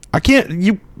 Invite. I can't.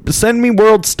 You send me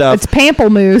world stuff. It's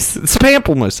Pamplemousse. It's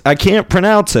Pamplemousse. I can't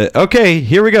pronounce it. Okay,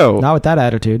 here we go. Not with that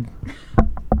attitude.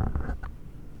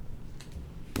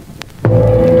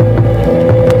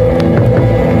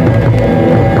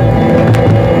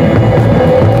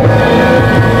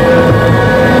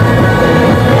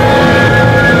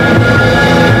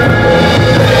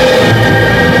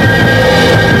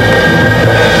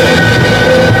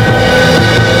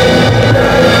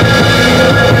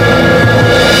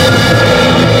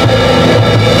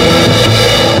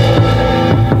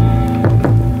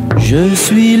 Je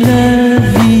suis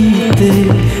l'invité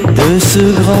de ce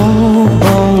grand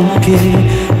banquet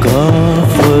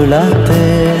qu'offre la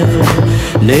terre,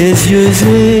 les yeux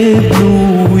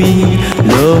éblouis,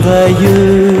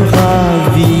 l'oreille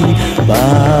ravie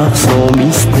par son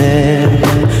mystère,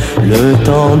 le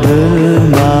temps de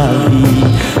ma vie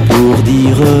pour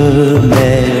dire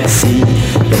merci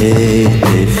est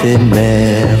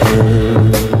éphémère.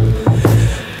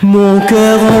 Mon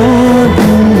cœur en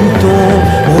bouton,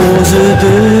 rose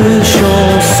de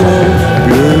chansons,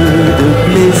 bleu de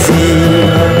plaisir,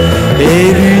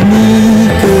 est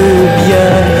l'unique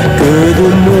bien que de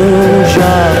mon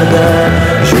jardin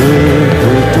je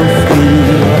peux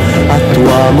t'offrir. À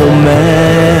toi mon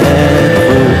maître,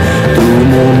 tout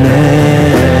mon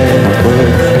être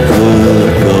peut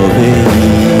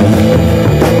t'obéir.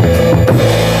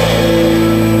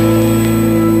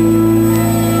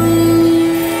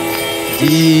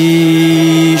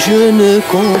 Dis, je ne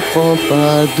comprends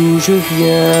pas d'où je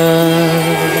viens.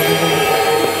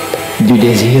 Du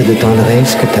désir de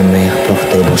tendresse que ta mère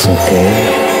portait dans son cœur.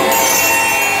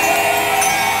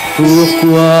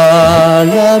 Pourquoi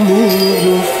l'amour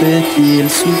nous fait-il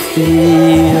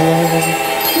souffrir?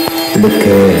 Le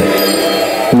cœur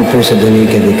ne peut se donner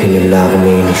qu'avec une larme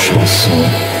et une chanson.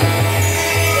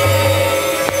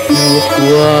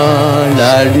 Pourquoi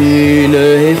la lune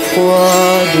est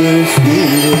froide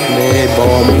sur les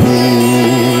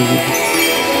bambous?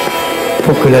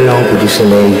 Pour que la lampe du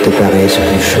soleil te paraisse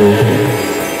plus chaude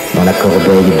dans la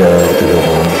corbeille d'or de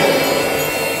l'aurore.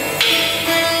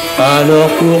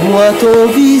 Alors pour moi ton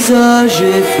visage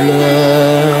est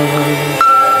fleur,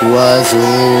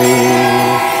 oiseau,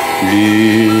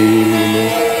 lune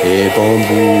et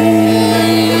bambou.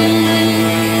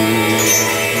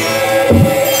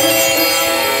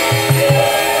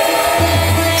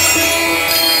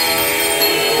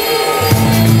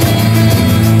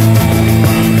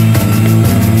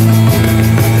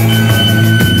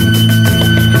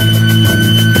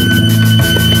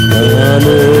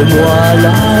 Donne-moi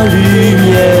la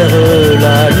lumière,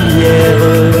 la lumière.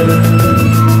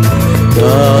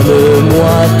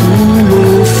 Donne-moi tout le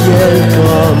ciel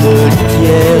comme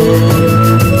litière.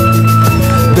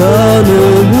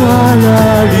 Donne-moi la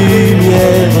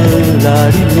lumière, la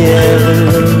lumière.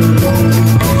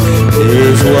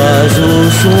 Les oiseaux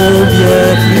sont bien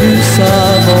plus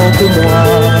savants que moi.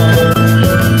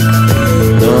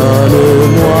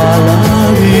 Donne-moi la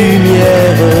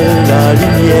lumière, la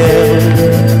lumière.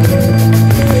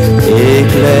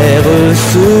 Éclaire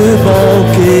ce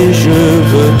banquet, je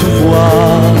veux tout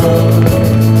voir.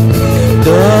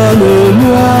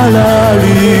 Donne-moi la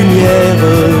lumière,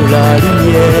 la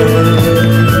lumière.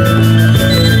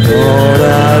 Dans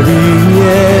la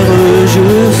lumière, je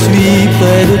suis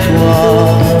près de toi.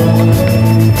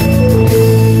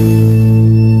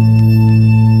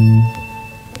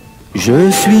 Je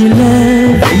suis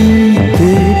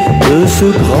l'invité de ce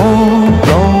grand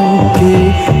banquet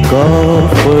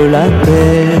qu'offre la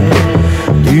terre.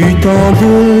 Du temps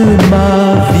de ma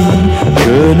vie,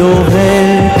 je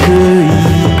n'aurais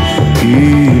cueilli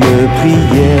qu'une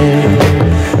prière,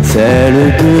 celle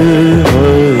de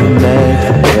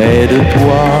remettre près de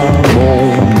toi mon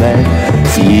maître,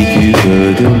 si tu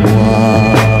veux de moi.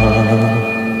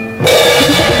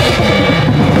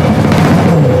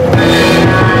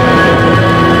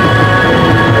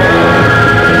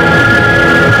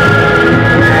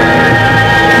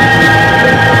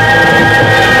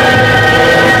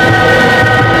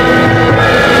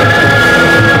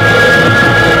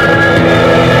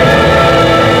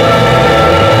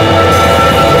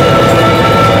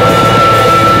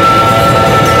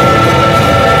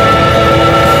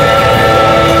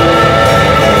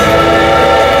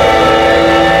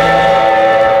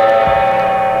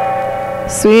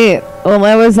 Sweet. Well,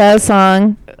 that was that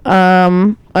song.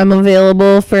 I'm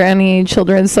available for any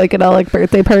children's psychedelic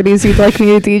birthday parties you'd like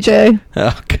me to DJ.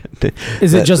 Oh, God.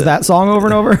 Is it just that song over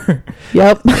and over?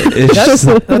 Yep.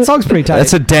 That song's pretty tight.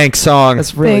 That's a dank song.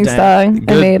 That's really Thanks, dank.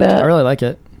 song. I made it. I really like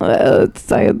it. That's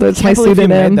my Can't believe you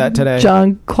pseudonym. made that today.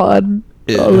 John Claude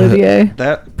Olivier.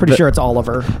 Pretty sure it's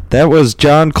Oliver. That was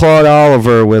John Claude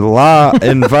Oliver with La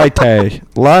Invite.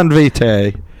 La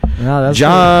Invite. No, that's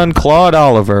John Claude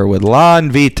Oliver with La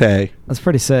Invite. That's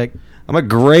pretty sick. I'm a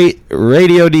great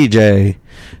radio DJ.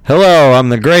 Hello, I'm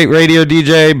the great radio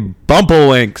DJ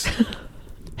Bumplewinks.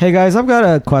 Hey guys, I've got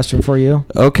a question for you.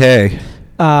 Okay.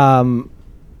 Down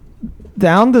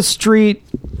the street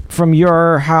from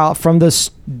your house, from the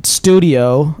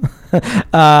studio,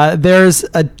 there's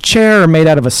a chair made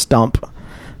out of a stump.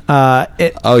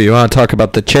 Oh, you want to talk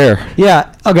about the chair?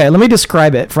 Yeah. Okay. Let me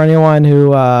describe it for anyone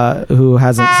who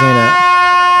hasn't seen it.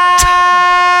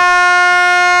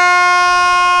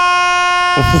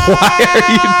 Why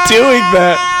are you doing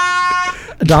that?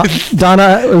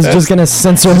 Donna was just gonna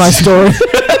censor my story.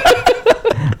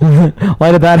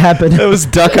 Why did that happen? It was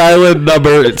Duck Island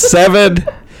number 7.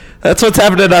 That's what's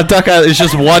happening on Duck Island. It's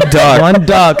just one duck. One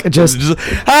duck just.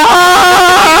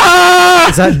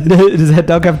 Ah! Does that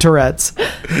duck have Tourette's?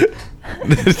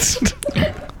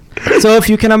 So if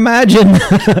you can imagine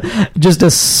just a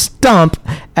stump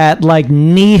at like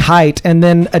knee height and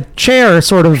then a chair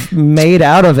sort of made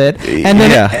out of it. And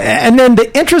then and then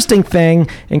the interesting thing,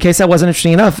 in case that wasn't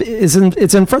interesting enough, is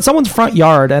it's in someone's front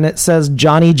yard and it says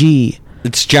Johnny G.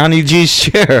 It's Johnny G's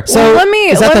chair. So Well,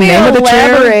 is that let the me name of the chair?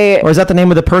 elaborate. Or is that the name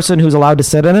of the person who's allowed to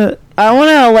sit in it? I want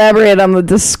to elaborate on the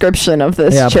description of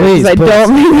this Yeah, chair please, because I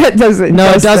don't think that does it. No,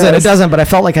 it justice. doesn't. It doesn't, but I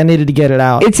felt like I needed to get it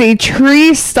out. It's a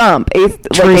tree stump, a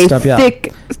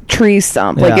thick tree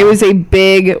stump. Like Yeah. it was a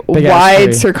big ass wide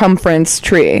tree. circumference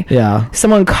tree. Yeah.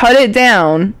 Someone cut it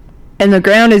down, and the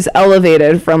ground is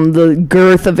elevated from the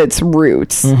girth of its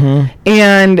roots. Mm-hmm.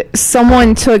 And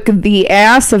someone took the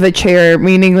ass of a chair,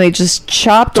 meaning they just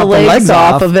chopped the legs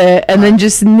off of it, and then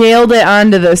just nailed it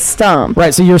onto the stump.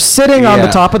 Right, so you're sitting on the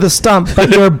Yeah. top of the stump,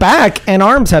 but your back and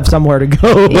arms have somewhere to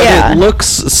go. But Yeah. it looks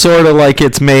sort of like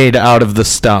it's made out of the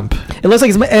stump. It looks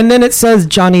like, and then it says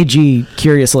Johnny G.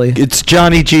 Curiously, It's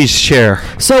Johnny G's chair.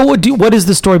 so what is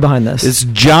the story behind this? It's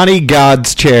Johnny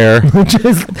God's chair.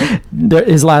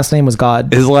 His last name was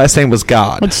God. His last name was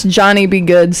God. It's Johnny B.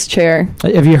 Good's chair.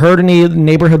 Have you heard any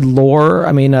neighborhood lore?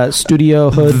 I mean, studio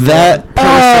hood. That person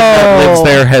that lives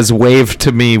there has waved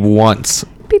to me once.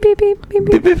 Beep, beep, beep, beep,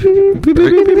 beep, beep, beep, beep, beep,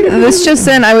 beep. This just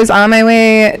in, I was on my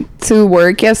way to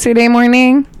work yesterday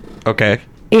morning, Okay.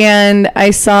 and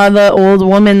I saw the old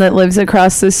woman that lives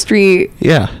across the street.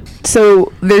 Yeah.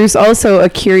 So there's also a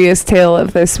curious tale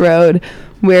of this road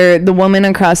where the woman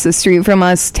across the street from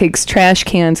us takes trash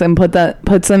cans and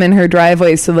puts them in her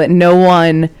driveway so that no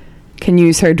one can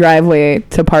use her driveway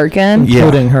to park in,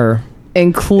 including her.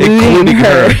 including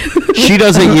her. She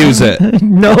doesn't use it.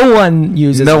 No one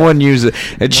uses. No it. one uses it.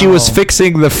 And she was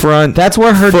fixing the front. That's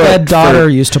where her foot dead daughter for-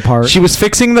 used to park. She was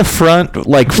fixing the front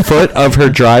foot of her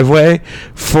driveway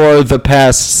for the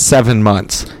past 7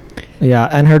 months. Yeah,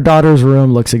 and her daughter's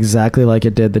room looks exactly like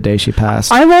it did the day she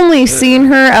passed. I've only seen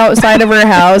her outside of her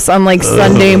house on like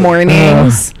Sunday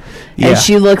mornings. Yeah. And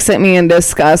she looks at me in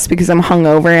disgust because I'm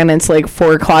hungover and it's like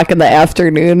 4:00 in the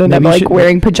afternoon and Maybe I'm you like should-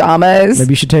 wearing pajamas.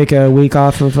 Maybe you should take a week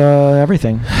off of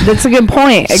everything. That's a good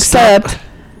point. Except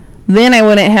then I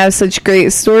wouldn't have such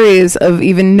great stories of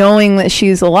even knowing that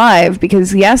she's alive,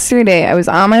 because yesterday I was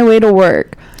on my way to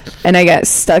work and I got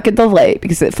stuck at the light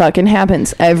because it fucking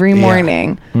happens every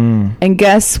morning. And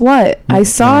guess what? I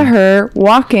saw her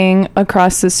walking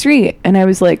across the street and I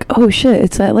was like, oh shit,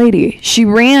 it's that lady. She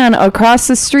ran across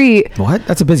the street. What?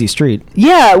 That's a busy street.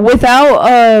 Yeah, without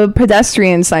a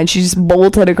pedestrian sign. She just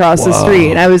bolted across the street.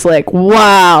 And I was like,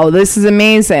 wow, this is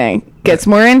amazing. Gets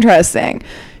more interesting.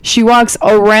 She walks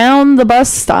around the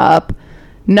bus stop,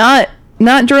 not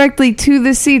directly to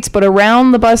the seats, but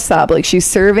around the bus stop. Like she's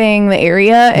surveying the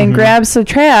area and grabs the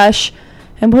trash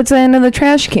and puts it into the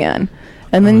trash can.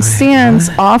 And then stands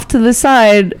off to the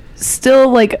side, still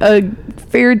like a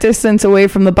fair distance away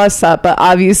from the bus stop, but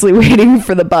obviously waiting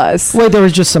for the bus. Wait, there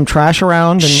was just some trash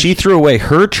around. And She threw away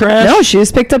her trash? No, she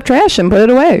just picked up trash and put it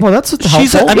away. well, that's what the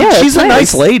She's a, helpful. I mean, Yeah, she's it's a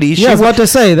nice nice. lady. Yeah, I was She's, about to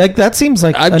say that seems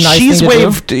like a nice she's thing to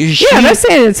waved. do. Yeah, I'm not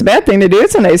saying it's a bad thing to do.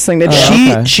 It's a nice thing to do.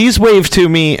 Okay. She's waved to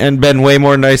me and been way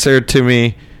more nicer to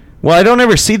me. Well, I don't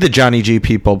ever see the Johnny G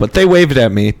people, but they waved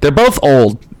at me. They're both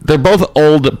old. They're both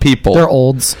old people. They're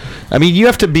olds. I mean, you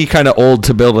have to be kind of old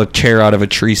to build a chair out of a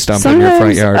tree stump in your front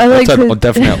Sometimes yard. I like That's a to-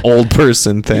 definite old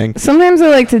person thing. Sometimes I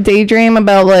like to daydream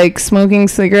about like smoking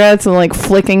cigarettes and like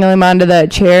flicking them onto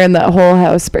that chair and that whole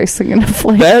house bursting into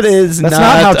flames. That is That's not,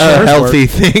 not how a chairs healthy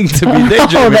thing to be Oh,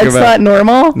 daydreaming that's about. not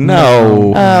normal.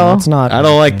 No. Oh, It's not. I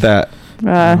don't like that.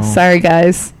 sorry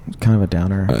guys. Kind of a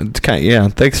downer. It's yeah,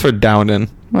 thanks for downing.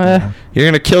 Uh, You're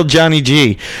going to kill Johnny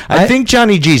G. I think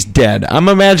Johnny G's dead. I'm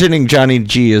imagining Johnny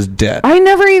G is dead. I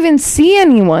never even see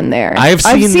anyone there. I've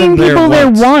seen them there people there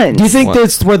once. once. Do you think What?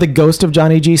 that's where the ghost of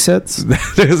Johnny G sits?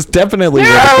 There's definitely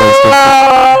where the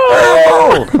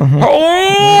ghost is.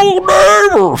 Oh,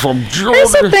 neighbor from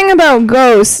Here's the thing about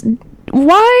ghosts.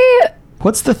 Why?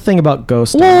 What's the thing about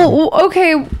ghosts? Well,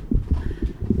 okay.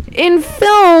 In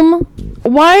film,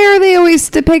 why are they always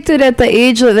depicted at the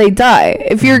age that they die?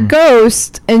 If you're a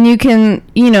ghost and you can,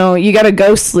 you got a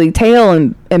ghostly tail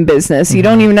in business, you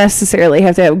don't even necessarily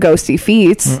have to have ghosty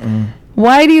feats.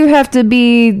 Why do you have to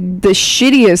be the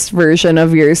shittiest version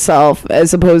of yourself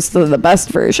as opposed to the best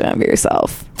version of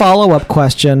yourself? Follow-up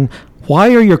question.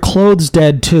 Why are your clothes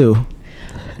dead too?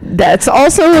 That's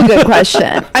also a good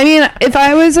question. I mean, if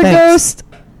I was a Thanks. ghost,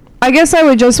 I guess I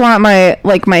would just want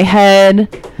my head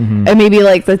and maybe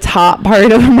like the top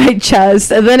part of my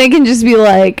chest, and then it can just be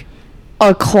like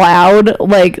a cloud,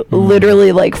 like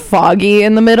literally like foggy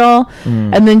in the middle,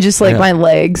 and then just like Yeah. my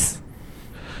legs.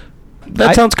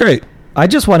 That sounds great. I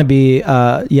just want to be,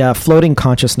 floating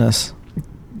consciousness,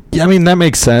 Yeah, I mean, that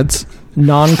makes sense.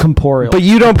 non-corporeal. But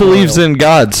you don't believe in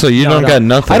God, so you don't got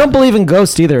nothing. I don't believe in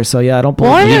ghosts either. So yeah, I don't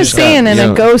believe. Well, I'm in just just saying, got, in you a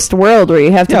know- ghost world where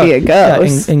you have to be a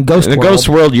ghost. in ghost In the world. ghost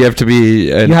world, you have to be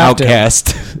an You have to.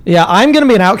 outcast. Yeah, I'm gonna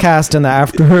be an outcast in the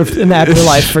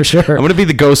afterlife for sure. I'm going to be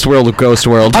the ghost world of Ghost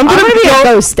World. I'm gonna be a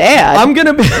ghost dad. I'm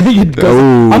gonna be. I'm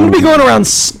gonna be going around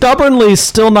stubbornly,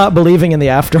 still not believing in the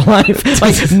afterlife.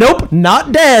 Like, nope,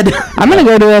 not dead. I'm gonna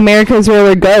go to America's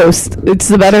Roller Ghost. It's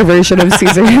the better version of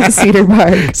Cedar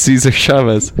Park. Cesar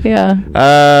Chavez. Yeah, I'm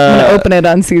gonna open it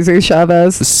on Cesar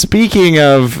Chavez. Speaking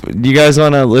of, do you guys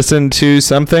want to listen to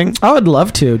something? I would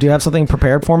love to. Do you have something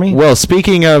prepared for me? Well,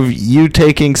 speaking of you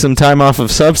taking some time off of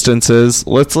substances,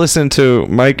 let's listen to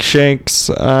Mike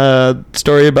Shank's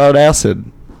story about acid.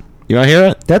 You want to hear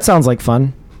it? That sounds like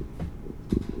fun.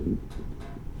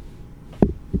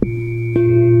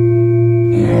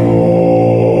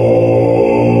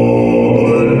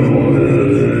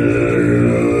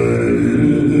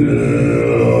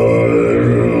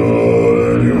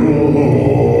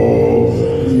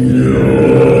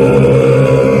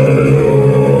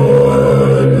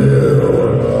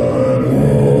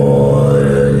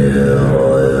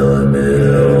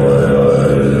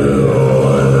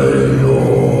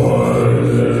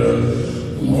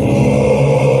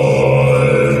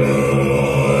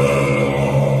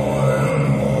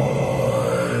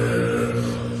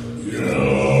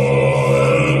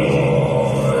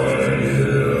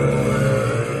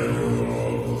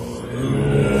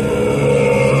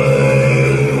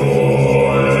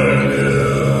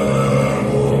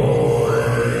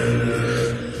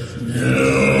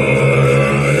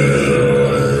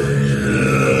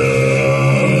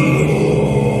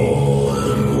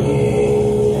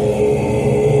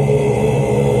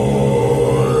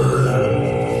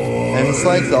 And it's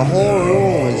like the whole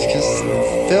room is just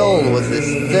filled with this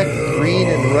thick green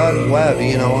and red web,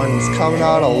 and it's coming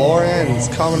out of Laura, and it's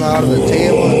coming out of the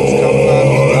table, and it's coming out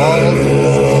of the walls, and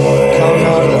it's coming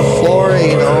out of the floor,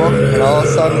 and all of a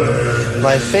sudden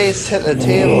my face hit the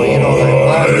table, and I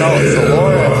blacked out. So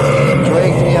Laura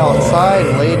dragged me outside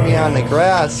and laid me on the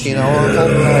grass, hoping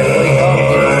I'd wake up,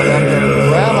 and then her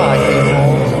grandma came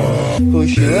home, who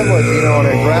she lived with, and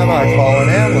her grandma called an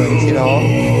ambulance,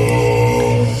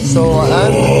 So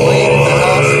I'm laying in the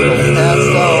hospital,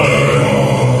 passed out.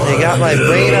 They got my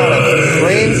brain on a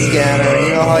brain scanner, and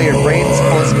you know how your brain's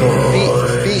supposed to go beat,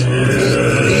 beat, beat,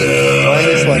 beat. Well, I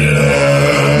just went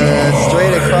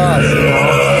straight across,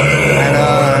 And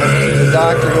the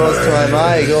doctor goes to my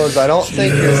mind, he goes, I don't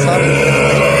think your son is going to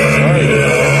make it. Sorry, he's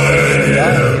going to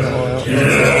die, I don't think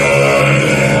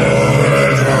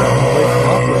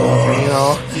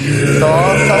So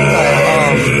all of a sudden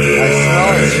I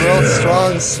smell this real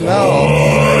strong smell,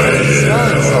 and it's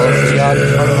smelling salty out in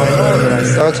front of my nose, and I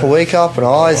start to wake up, and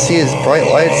all I see is bright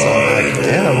lights, so I'm like,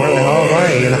 damn, where the hell am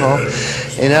I,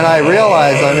 And then I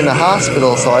realize I'm in the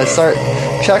hospital, so I start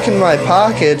checking my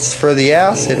pockets for the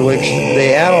acid, which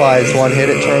they analyzed one hit.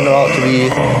 It turned out to be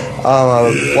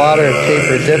a water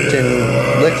paper dipped in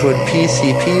liquid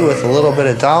PCP with a little bit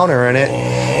of downer in it.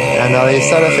 And they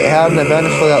said if it hadn't been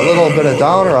for that little bit of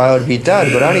downer, I would be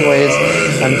dead. But anyways,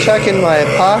 I'm checking my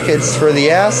pockets for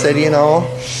the acid, you know,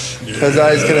 because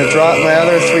I was going to drop my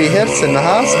other 3 hits in the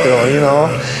hospital, you know.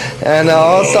 And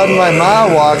all of a sudden my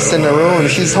mom walks in the room and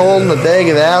she's holding a bag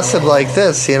of acid like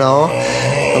this, you know.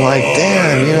 I'm like,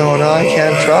 damn, you know, now I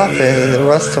can't drop it, the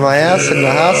rest of my acid in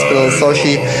the hospital. So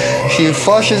she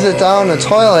flushes it down the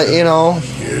toilet, you know.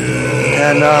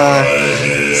 And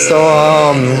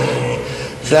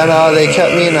then they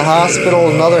kept me in the hospital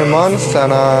another month,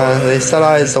 and they said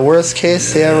I was the worst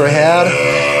case they ever had,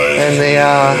 and they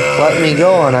let me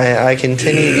go, and I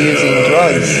continued using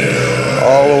drugs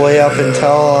all the way up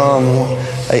until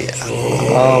a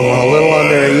little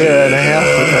under a year and a half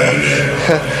ago.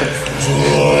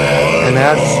 And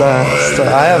that's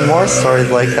I have more stories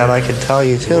like that I could tell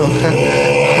you too.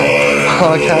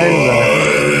 All kinds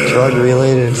of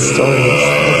drug-related stories.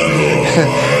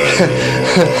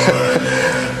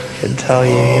 I can tell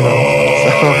you, you know.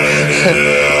 So,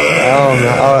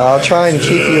 I'll try and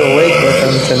keep you awake with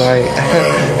them tonight.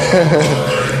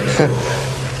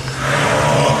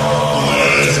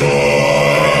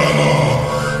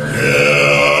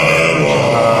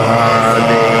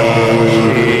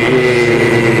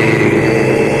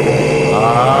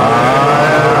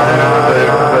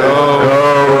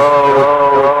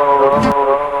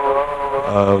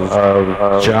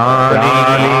 Johnny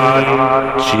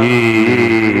G.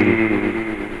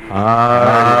 I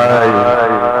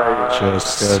just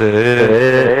sit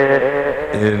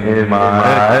in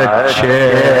my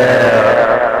chair.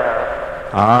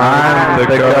 I'm the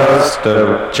ghost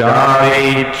of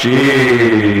Johnny G.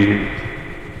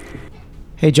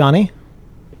 Hey, Johnny.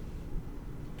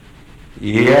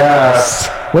 Yes.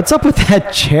 What's up with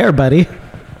that chair, buddy?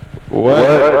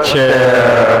 What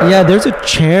chair? Yeah, there's a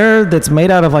chair that's made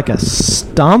out of like a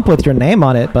stump with your name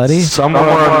on it, buddy. Someone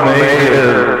made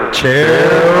a chair?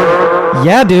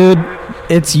 Yeah, dude.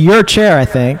 It's your chair, I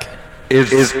think.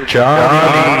 Is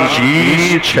Johnny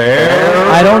G's chair?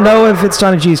 I don't know if it's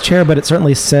Johnny G's chair, but it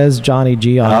certainly says Johnny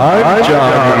G on it. I'm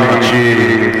Johnny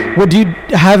G. Well, do you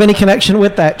have any connection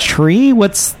with that tree?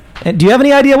 Do you have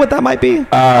any idea what that might be?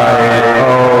 I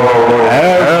owe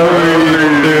everything.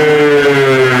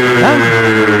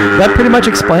 That pretty much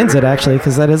explains it, actually,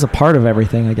 because that is a part of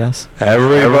everything, I guess.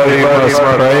 Everybody must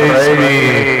praise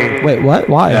me. Wait, what?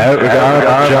 Why?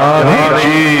 Johnny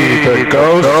G, the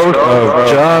ghost of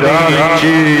Johnny G.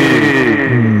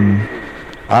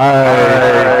 I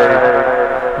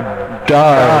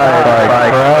died by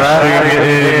crashing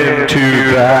into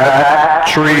that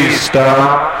tree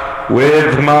stump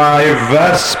with my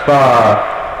Vespa.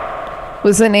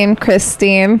 Was it named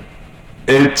Christine?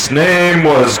 Its name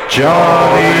was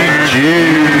Johnny G.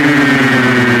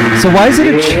 So why is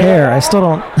it a chair? I still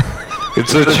don't...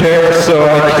 It's a chair so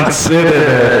I can sit in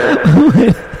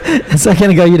it. A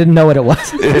second ago, you didn't know what it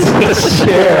was. It's a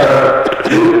chair.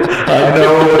 I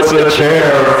know it's a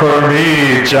chair for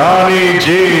me, Johnny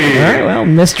G. All right, well,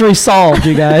 mystery solved,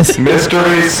 you guys.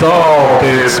 Mystery solved.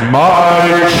 It's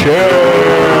my chair.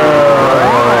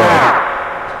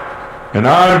 And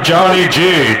I'm Johnny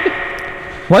G.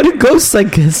 Why do ghosts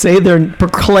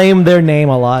proclaim their name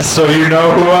a lot? So you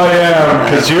know who I am,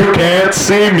 because you can't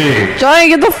see me. Johnny,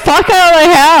 get the fuck out of my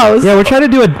house. Yeah, we're trying to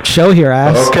do a show here,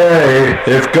 ass. Okay,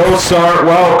 if ghosts aren't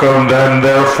welcome, then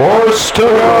they're forced to go.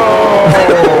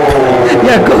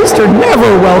 Yeah, ghosts are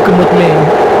never welcome with me.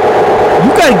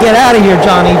 You gotta get out of here,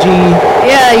 Johnny G.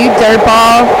 Yeah, you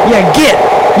dirtball. Yeah,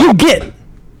 get.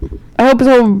 I hope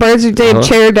the birds are dead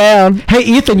chair down. Hey,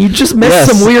 Ethan, you just missed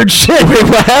some weird shit. Wait,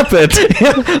 what happened?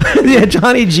 Yeah,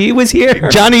 Johnny G was here.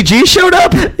 Johnny G showed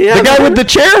up? Yeah, the guy with the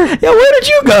chair? Yeah, where did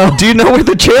you go? Do you know where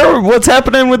the chair? What's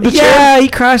happening with the chair? Yeah, he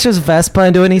crashed his Vespa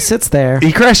into it and he sits there.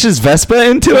 He crashed his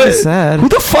Vespa into it? Sad. Who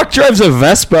the fuck drives a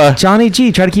Vespa? Johnny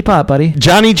G. Try to keep up, buddy.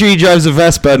 Johnny G drives a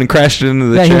Vespa and crashed it into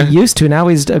the chair. Yeah, he used to. Now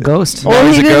he's a ghost.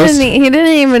 Well, he didn't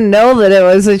even know that it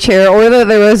was a chair or that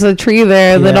there was a tree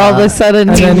there. And then all of a sudden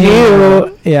he knew.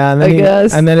 Yeah, and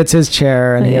then it's his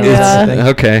chair. And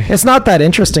okay. It's not that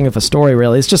interesting of a story,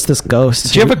 really. It's just this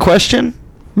ghost. Do you have a question?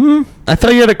 I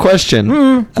thought you had a question.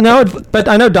 No, but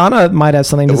I know Donna might have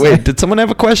something to say. Wait, did someone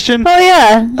have a question? Oh,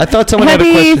 yeah. I thought someone had a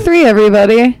question. Happy E3,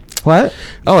 everybody. What?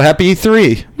 Oh, happy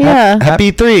E3. Yeah.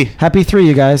 Happy E3. Happy 3,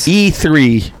 you guys.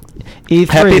 E3. E3.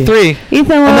 Happy 3.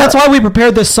 Ethan, And that's why we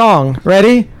prepared this song.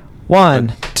 Ready?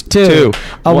 1, 2.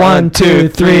 1, 2,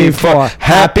 3, 4.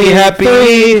 Happy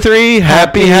E3.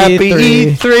 Happy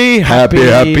E3. Happy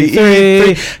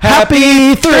E3. Happy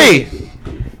E3.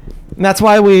 And that's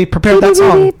why we prepared that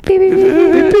song.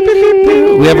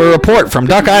 We have a report from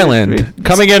Duck Island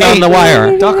coming in on the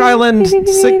wire. Duck Island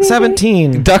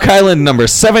 17. Duck Island number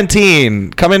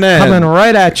 17 coming in. Coming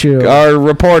right at you. Our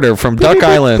reporter from Duck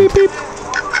Island.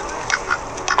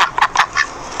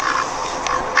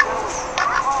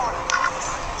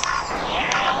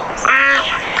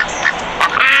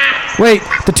 Wait,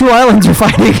 the two islands are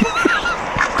fighting.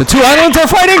 The two islands are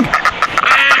fighting?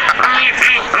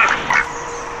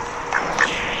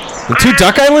 The two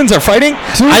Duck Islands are fighting?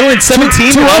 Island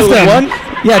 17 two and of them. Island 1?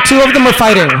 Yeah, two of them are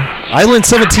fighting. Island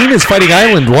 17 is fighting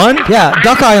Island 1? Yeah,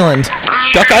 Duck Island.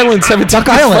 Duck Island 17 Duck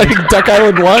Island. is fighting Duck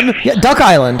Island 1? Yeah, Duck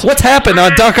Island. What's happened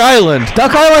on Duck Island?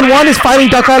 Duck Island 1 is fighting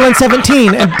Duck Island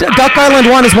 17, and Duck Island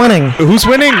 1 is winning. Who's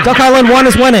winning? Duck Island 1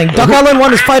 is winning. Duck Island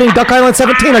 1 is fighting Duck Island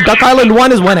 17, and Duck Island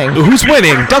 1 is winning. Who's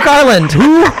winning? Duck Island.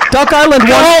 Who? Duck Island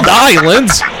 1. All the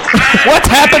islands? What's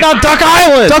happened on Duck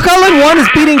Island? Duck Island 1 is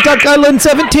beating Duck Island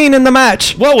 17 in the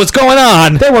match. What was going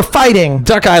on? They were fighting.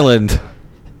 Duck Island.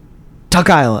 Duck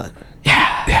Island.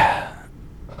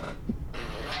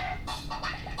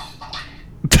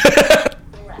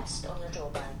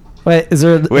 Wait, is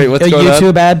there Wait, what's a going on?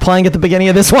 YouTube ad playing at the beginning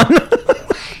of this one?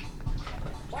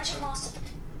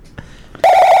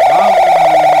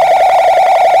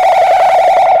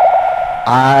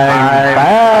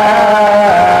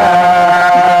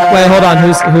 Wait, hold on.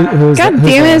 Who's God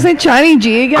damn it! Is it Johnny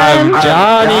G again?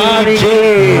 Johnny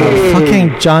G.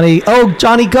 fucking Johnny? Oh,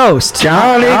 Johnny Ghost.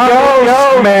 Johnny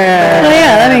Ghost, man. Oh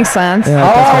yeah, that makes sense. Yeah,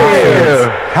 How are you?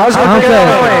 How's it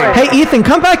going? Hey, Ethan,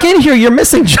 come back in here. You're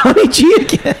missing Johnny G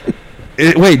again.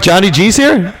 Wait, Johnny G's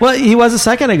here? Well, he was a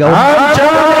second ago. I'm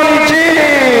Johnny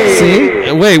G.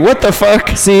 See? Wait, what the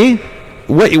fuck? See?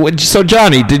 Wait, so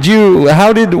Johnny,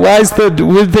 why is it,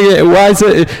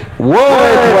 Wood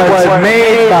was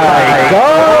made by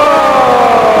ghosts.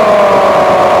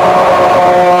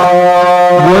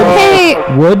 Hey,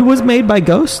 Wood was made by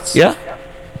ghosts? yeah?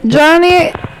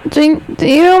 Johnny, do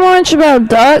you know much about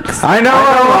ducks? I know a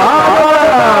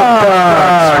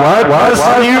lot about ducks.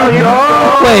 What you know?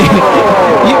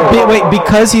 Wait,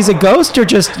 because he's a ghost or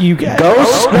just you guys?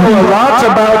 Ghosts know a lot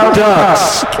about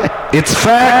ducks. It's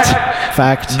fact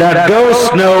that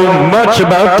ghosts know much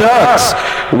about ducks.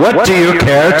 What do you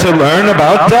care to learn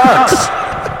about ducks?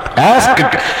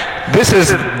 This is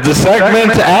the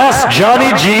segment Ask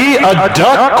Johnny G a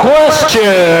Duck Question.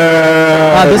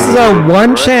 This is our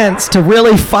one chance to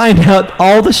really find out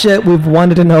all the shit we've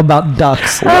wanted to know about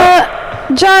ducks.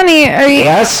 Johnny,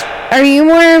 Yes, are you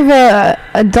more of a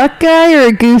duck guy or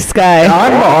a goose guy?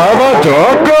 I'm more of a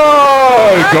duck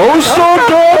guy. Ghosts are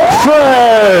duck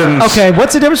friends. Okay,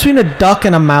 what's the difference between a duck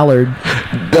and a mallard?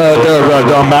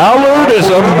 The mallard is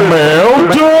a male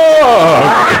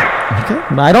duck.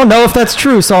 I don't know if that's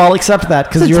true, so I'll accept that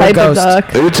because It's a you're a type of ghost. duck.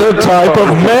 It's a type of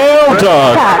male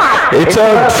duck. It's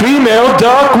a female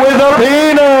duck with a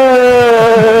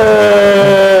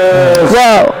penis.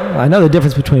 Whoa, I know the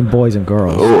difference between boys and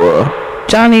girls.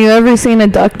 Johnny, you ever seen a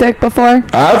duck dick before?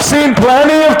 I've seen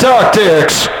plenty of duck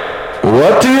dicks.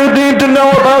 What do you need to know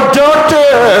about duck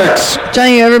dicks?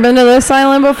 Johnny, you ever been to this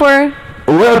island before?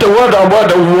 What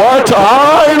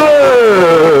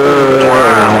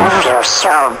island? You're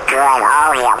so good.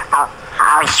 Oh, yeah.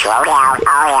 Oh, slow down.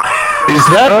 Oh, yeah. Is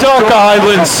that Duck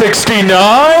Island 69?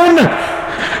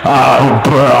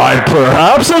 I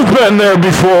perhaps have been there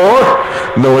before,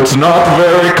 though it's not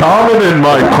very common in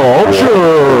my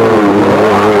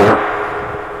culture.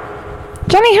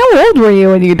 Johnny, how old were you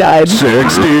when you died?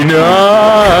 69.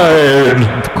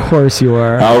 Of course you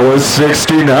are. I was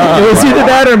 69. It was either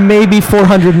that or maybe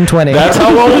 420. That's how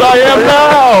old I am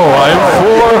now. I'm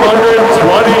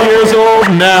 420 years old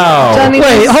now. Johnny,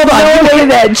 Wait, there's hold on. No way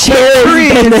that chair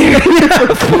has been there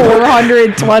for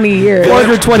 420 years.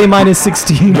 420 minus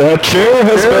 16. That chair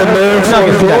has been there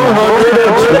for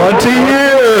 420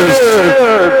 years.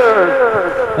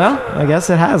 Well, I guess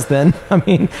it has then. I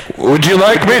mean, Would you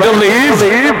like me to leave?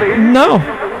 no.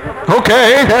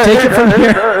 Okay. Take it from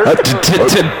here.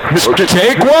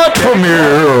 Take what from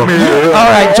here?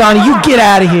 All right, Johnny, you get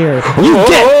out of here. You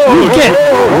get.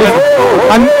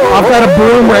 I've got a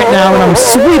broom right now and I'm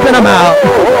sweeping them out.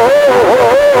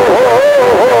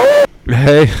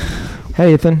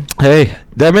 Hey, Ethan. Hey.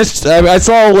 I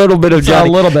saw a little bit of Saw a Johnny.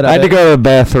 little bit of I had to it. go to the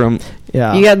bathroom.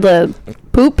 Yeah. You got the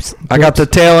poops. I got the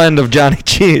tail end of Johnny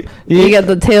G. You got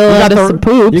the tail end of some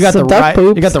poops. You got the some duck right.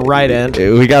 poops. You got the right end.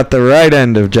 We got the right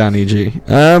end of Johnny G.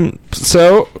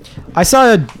 So I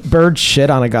saw a bird shit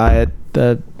on a guy at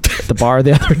the bar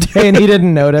the other day, and he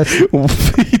didn't notice.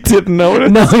 he didn't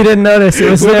notice. No, he didn't notice. It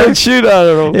was there. Shoot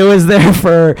out It was there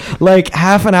for like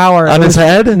half an hour. On his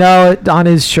head? No, on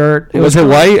his shirt. Was it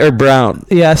white or brown?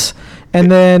 Yes. And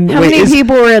then How many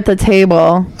people were at the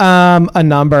table? a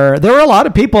number. There were a lot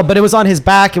of people, but it was on his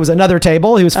back. It was another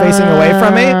table. He was facing away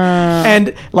from me.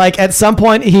 And like at some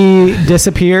point he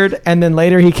disappeared, and then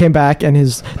later he came back and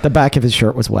the back of his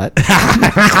shirt was wet.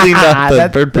 Cleaned up the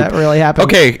bird poop. That really happened.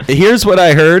 Okay, here's what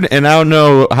I heard, and I don't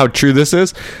know how true this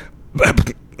is.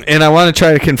 and I want to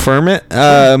try to confirm it.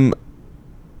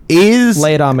 Is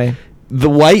Lay it on me. the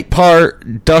white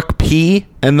part duck pee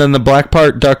and then the black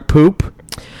part duck poop?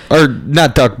 Or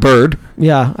not duck bird.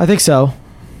 Yeah, I think so.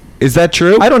 Is that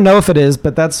true? I don't know if it is,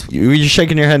 but that's... You're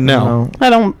shaking your head no. I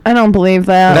don't believe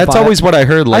that. That's always what I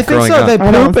heard I think growing so. up. They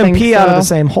I don't poop and think pee out of so. the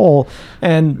same hole.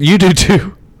 And You do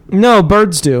too. no,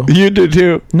 birds do. You do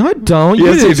too. No, I don't.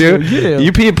 Yes, you too. do. You do.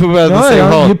 You pee and poop out of No, the I same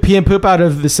don't. hole. You pee and poop out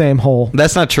of the same hole.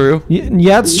 That's not true.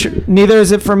 Yeah, it's true. Neither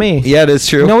is it for me. Yeah, it is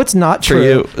true. No, it's not For true.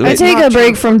 you. I It's take not a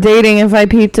break true. from dating if I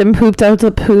peed and pooped out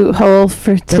the poo hole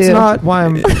for two. That's not why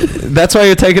I'm... That's why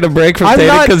you're taking a break from I'm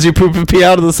dating not- because you poop and pee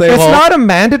out of the same It's hole. not a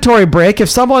mandatory break. If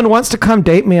someone wants to come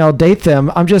date me, I'll date them.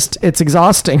 It's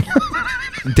exhausting.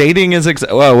 Dating is.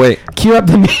 Oh wait. Cue up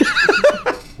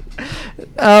the...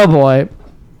 Oh, boy.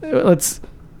 Let's...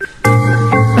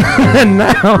 And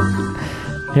now...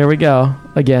 Here we go.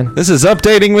 Again. This is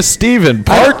Updating with Steven,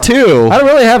 part 2. I don't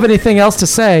really have anything else to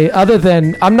say other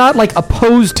than I'm not like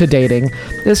opposed to dating.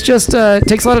 It's just it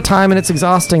takes a lot of time and it's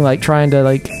exhausting, like trying to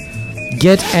like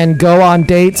get and go on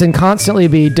dates and constantly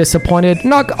be disappointed.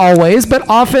 Not always, but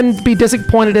often be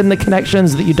disappointed in the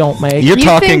connections that you don't make. You're You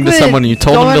talking think to that someone you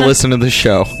told him going to on- listen to the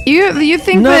show. You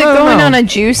think No, that no, going no. on a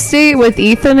juice date with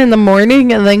Ethan in the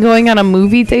morning and then going on a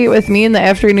movie date with me in the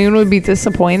afternoon would be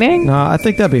disappointing? No, I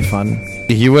think that'd be fun.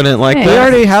 You wouldn't like Hey. We that?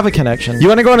 already have a connection. You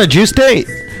want to go on a juice date?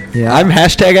 Yeah. I'm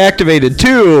hashtag activated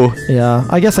too. Yeah,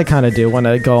 I guess I kind of do want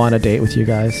to go on a date with you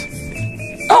guys.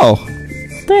 Oh,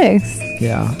 Thanks.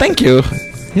 Yeah. thank you.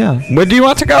 Yeah. Where do you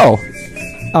want to go?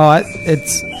 Oh, I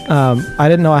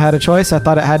didn't know I had a choice. I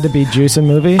thought it had to be juice and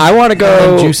movie. I want to And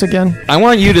go. then juice again. I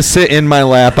want you to sit in my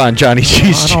lap on Johnny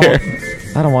G's I chair.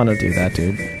 don't want to do that,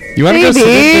 dude. You want to go sit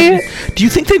Maybe. in? Do you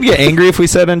think they'd get angry if we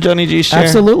sat on Johnny G's chair?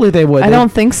 Absolutely, they would. I They-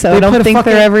 don't think so. they I don't put a think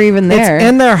fucking- they're ever even there.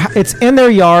 It's in their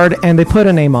yard, and they put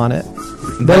a name on it.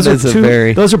 Those That is a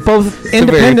very- Those are both It's a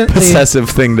very independently possessive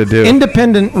thing to do.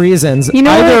 independent reasons. You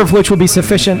know either what? of which will be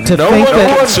sufficient to think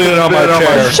that sitting on my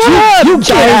chair. Shut up, you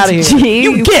get outta here. G,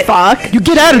 You get- fuck. you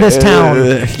get out of this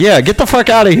town. Yeah, get the fuck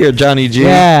out of here, Johnny G.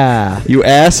 Yeah, You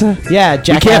ass. yeah, We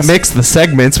jackass. can't mix the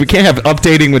segments. We can't have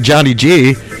updating with Johnny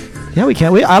G. Yeah, we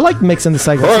can. I like mixing the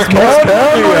segments. I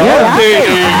thought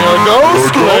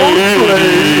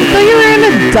you were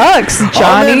into ducks,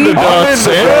 Johnny.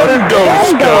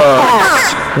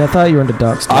 Yeah, I thought you were into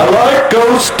ducks. I like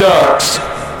ghost ducks.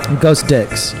 Ghost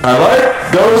dicks. I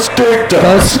like ghost dick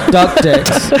ducks. Ghost duck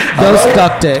dicks. Ghost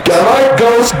duck dicks. I like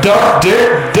ghost duck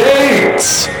dick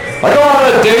dates. I go on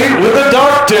a date with a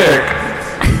duck dick.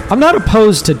 I'm not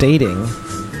opposed to dating.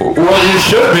 Well, you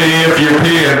should be if you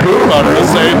pee and poop out of the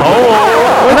same hole.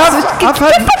 I've had. Get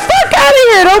the fuck out of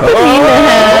here. Don't be mean to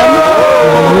him.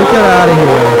 You get out of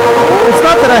here. It's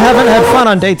not that I haven't had fun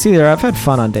on dates either. I've had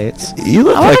fun on dates. You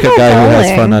look I wanna like a go guy who has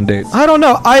bowling. fun on dates. I don't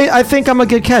know. I think I'm a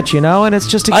good catch, you know, and it's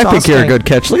just exhausting. I think you're a good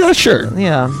catch. Look at that shirt.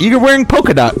 Yeah. You're wearing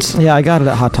polka dots. Yeah, I got it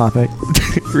at Hot Topic.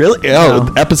 Really? Oh,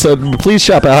 No. episode. Please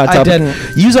shop at Hot I Topic. didn't.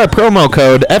 Use our promo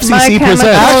code My FCC Chemical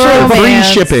Presents for free Romance.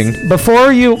 shipping.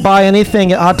 Before you buy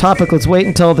anything at Hot Topic, let's wait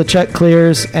until the check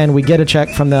clears and we get a check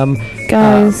from them.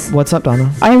 Guys. What's up,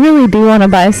 Donna? I really do want to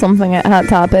buy something at Hot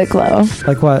Topic, though.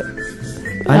 Like what?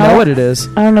 I know what it is.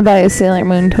 I want to buy a Sailor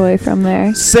Moon toy from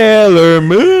there. Sailor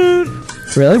Moon.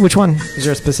 Really? Which one? Is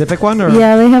there a specific one? Or?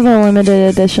 Yeah, they have a limited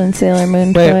edition Sailor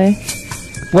Moon Wait. toy.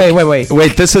 Wait.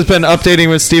 Wait, this has been Updating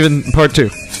with Steven Part 2.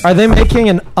 Are they making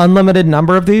an unlimited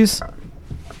number of these?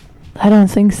 I don't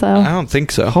think so. I don't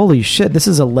think so. Holy shit, this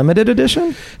is a limited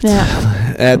edition?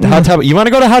 Yeah. At Hot Topic. You want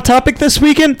to go to Hot Topic this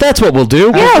weekend? That's what we'll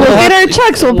do. Yeah, we'll get our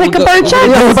checks. We'll pick up our checks.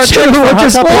 Yeah, we'll check for Hot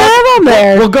We'll Topic. have them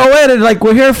there. We'll go in and like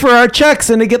we're here for our checks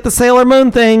and to get the Sailor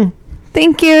Moon thing.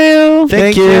 Thank you.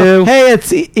 Thank you. Hey,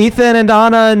 it's Ethan and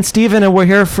Donna and Steven, and we're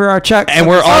here for our checks. And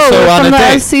we're Oh, also we're on from a the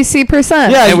date. FCC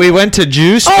percent. Yeah, And we went to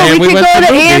Juice Oh, and we we could went go to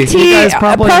to movie. Auntie guys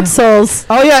probably- Pretzels.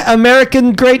 Oh yeah,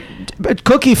 American Great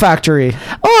Cookie Factory.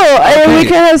 Oh, and we Okay.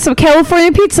 could have some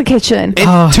California Pizza Kitchen.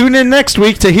 And tune in next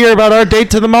week to hear about our date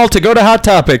to the mall to go to Hot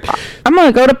Topic. I'm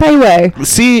gonna go to Payway.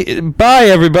 See, bye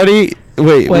everybody.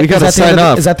 Wait, we is gotta that the end sign of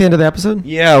off. Is that the end of the episode?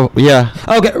 Yeah.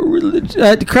 Okay,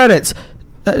 credits.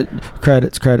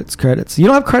 Credits. You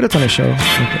don't have credits on the show. On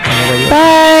the radio.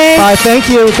 Bye. Bye. Thank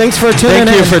you. Thanks for tuning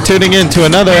in. Thank you for tuning in to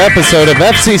another episode of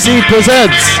FCC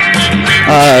Presents.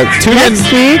 Tune in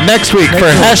next week for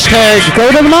hashtag Go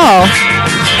to the mall.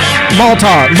 Mall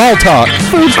Talk. Mall Talk.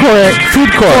 Food court. Food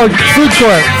Court. Food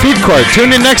Court. Food Court.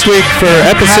 Tune in next week for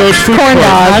episode Food corn Court.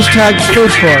 dog. Hashtag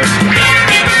Food Court.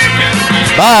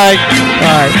 Bye.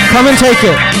 All right. Come and take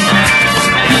it.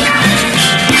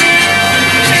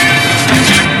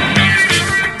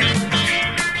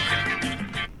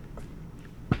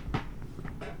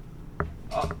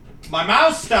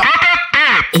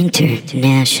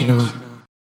 International.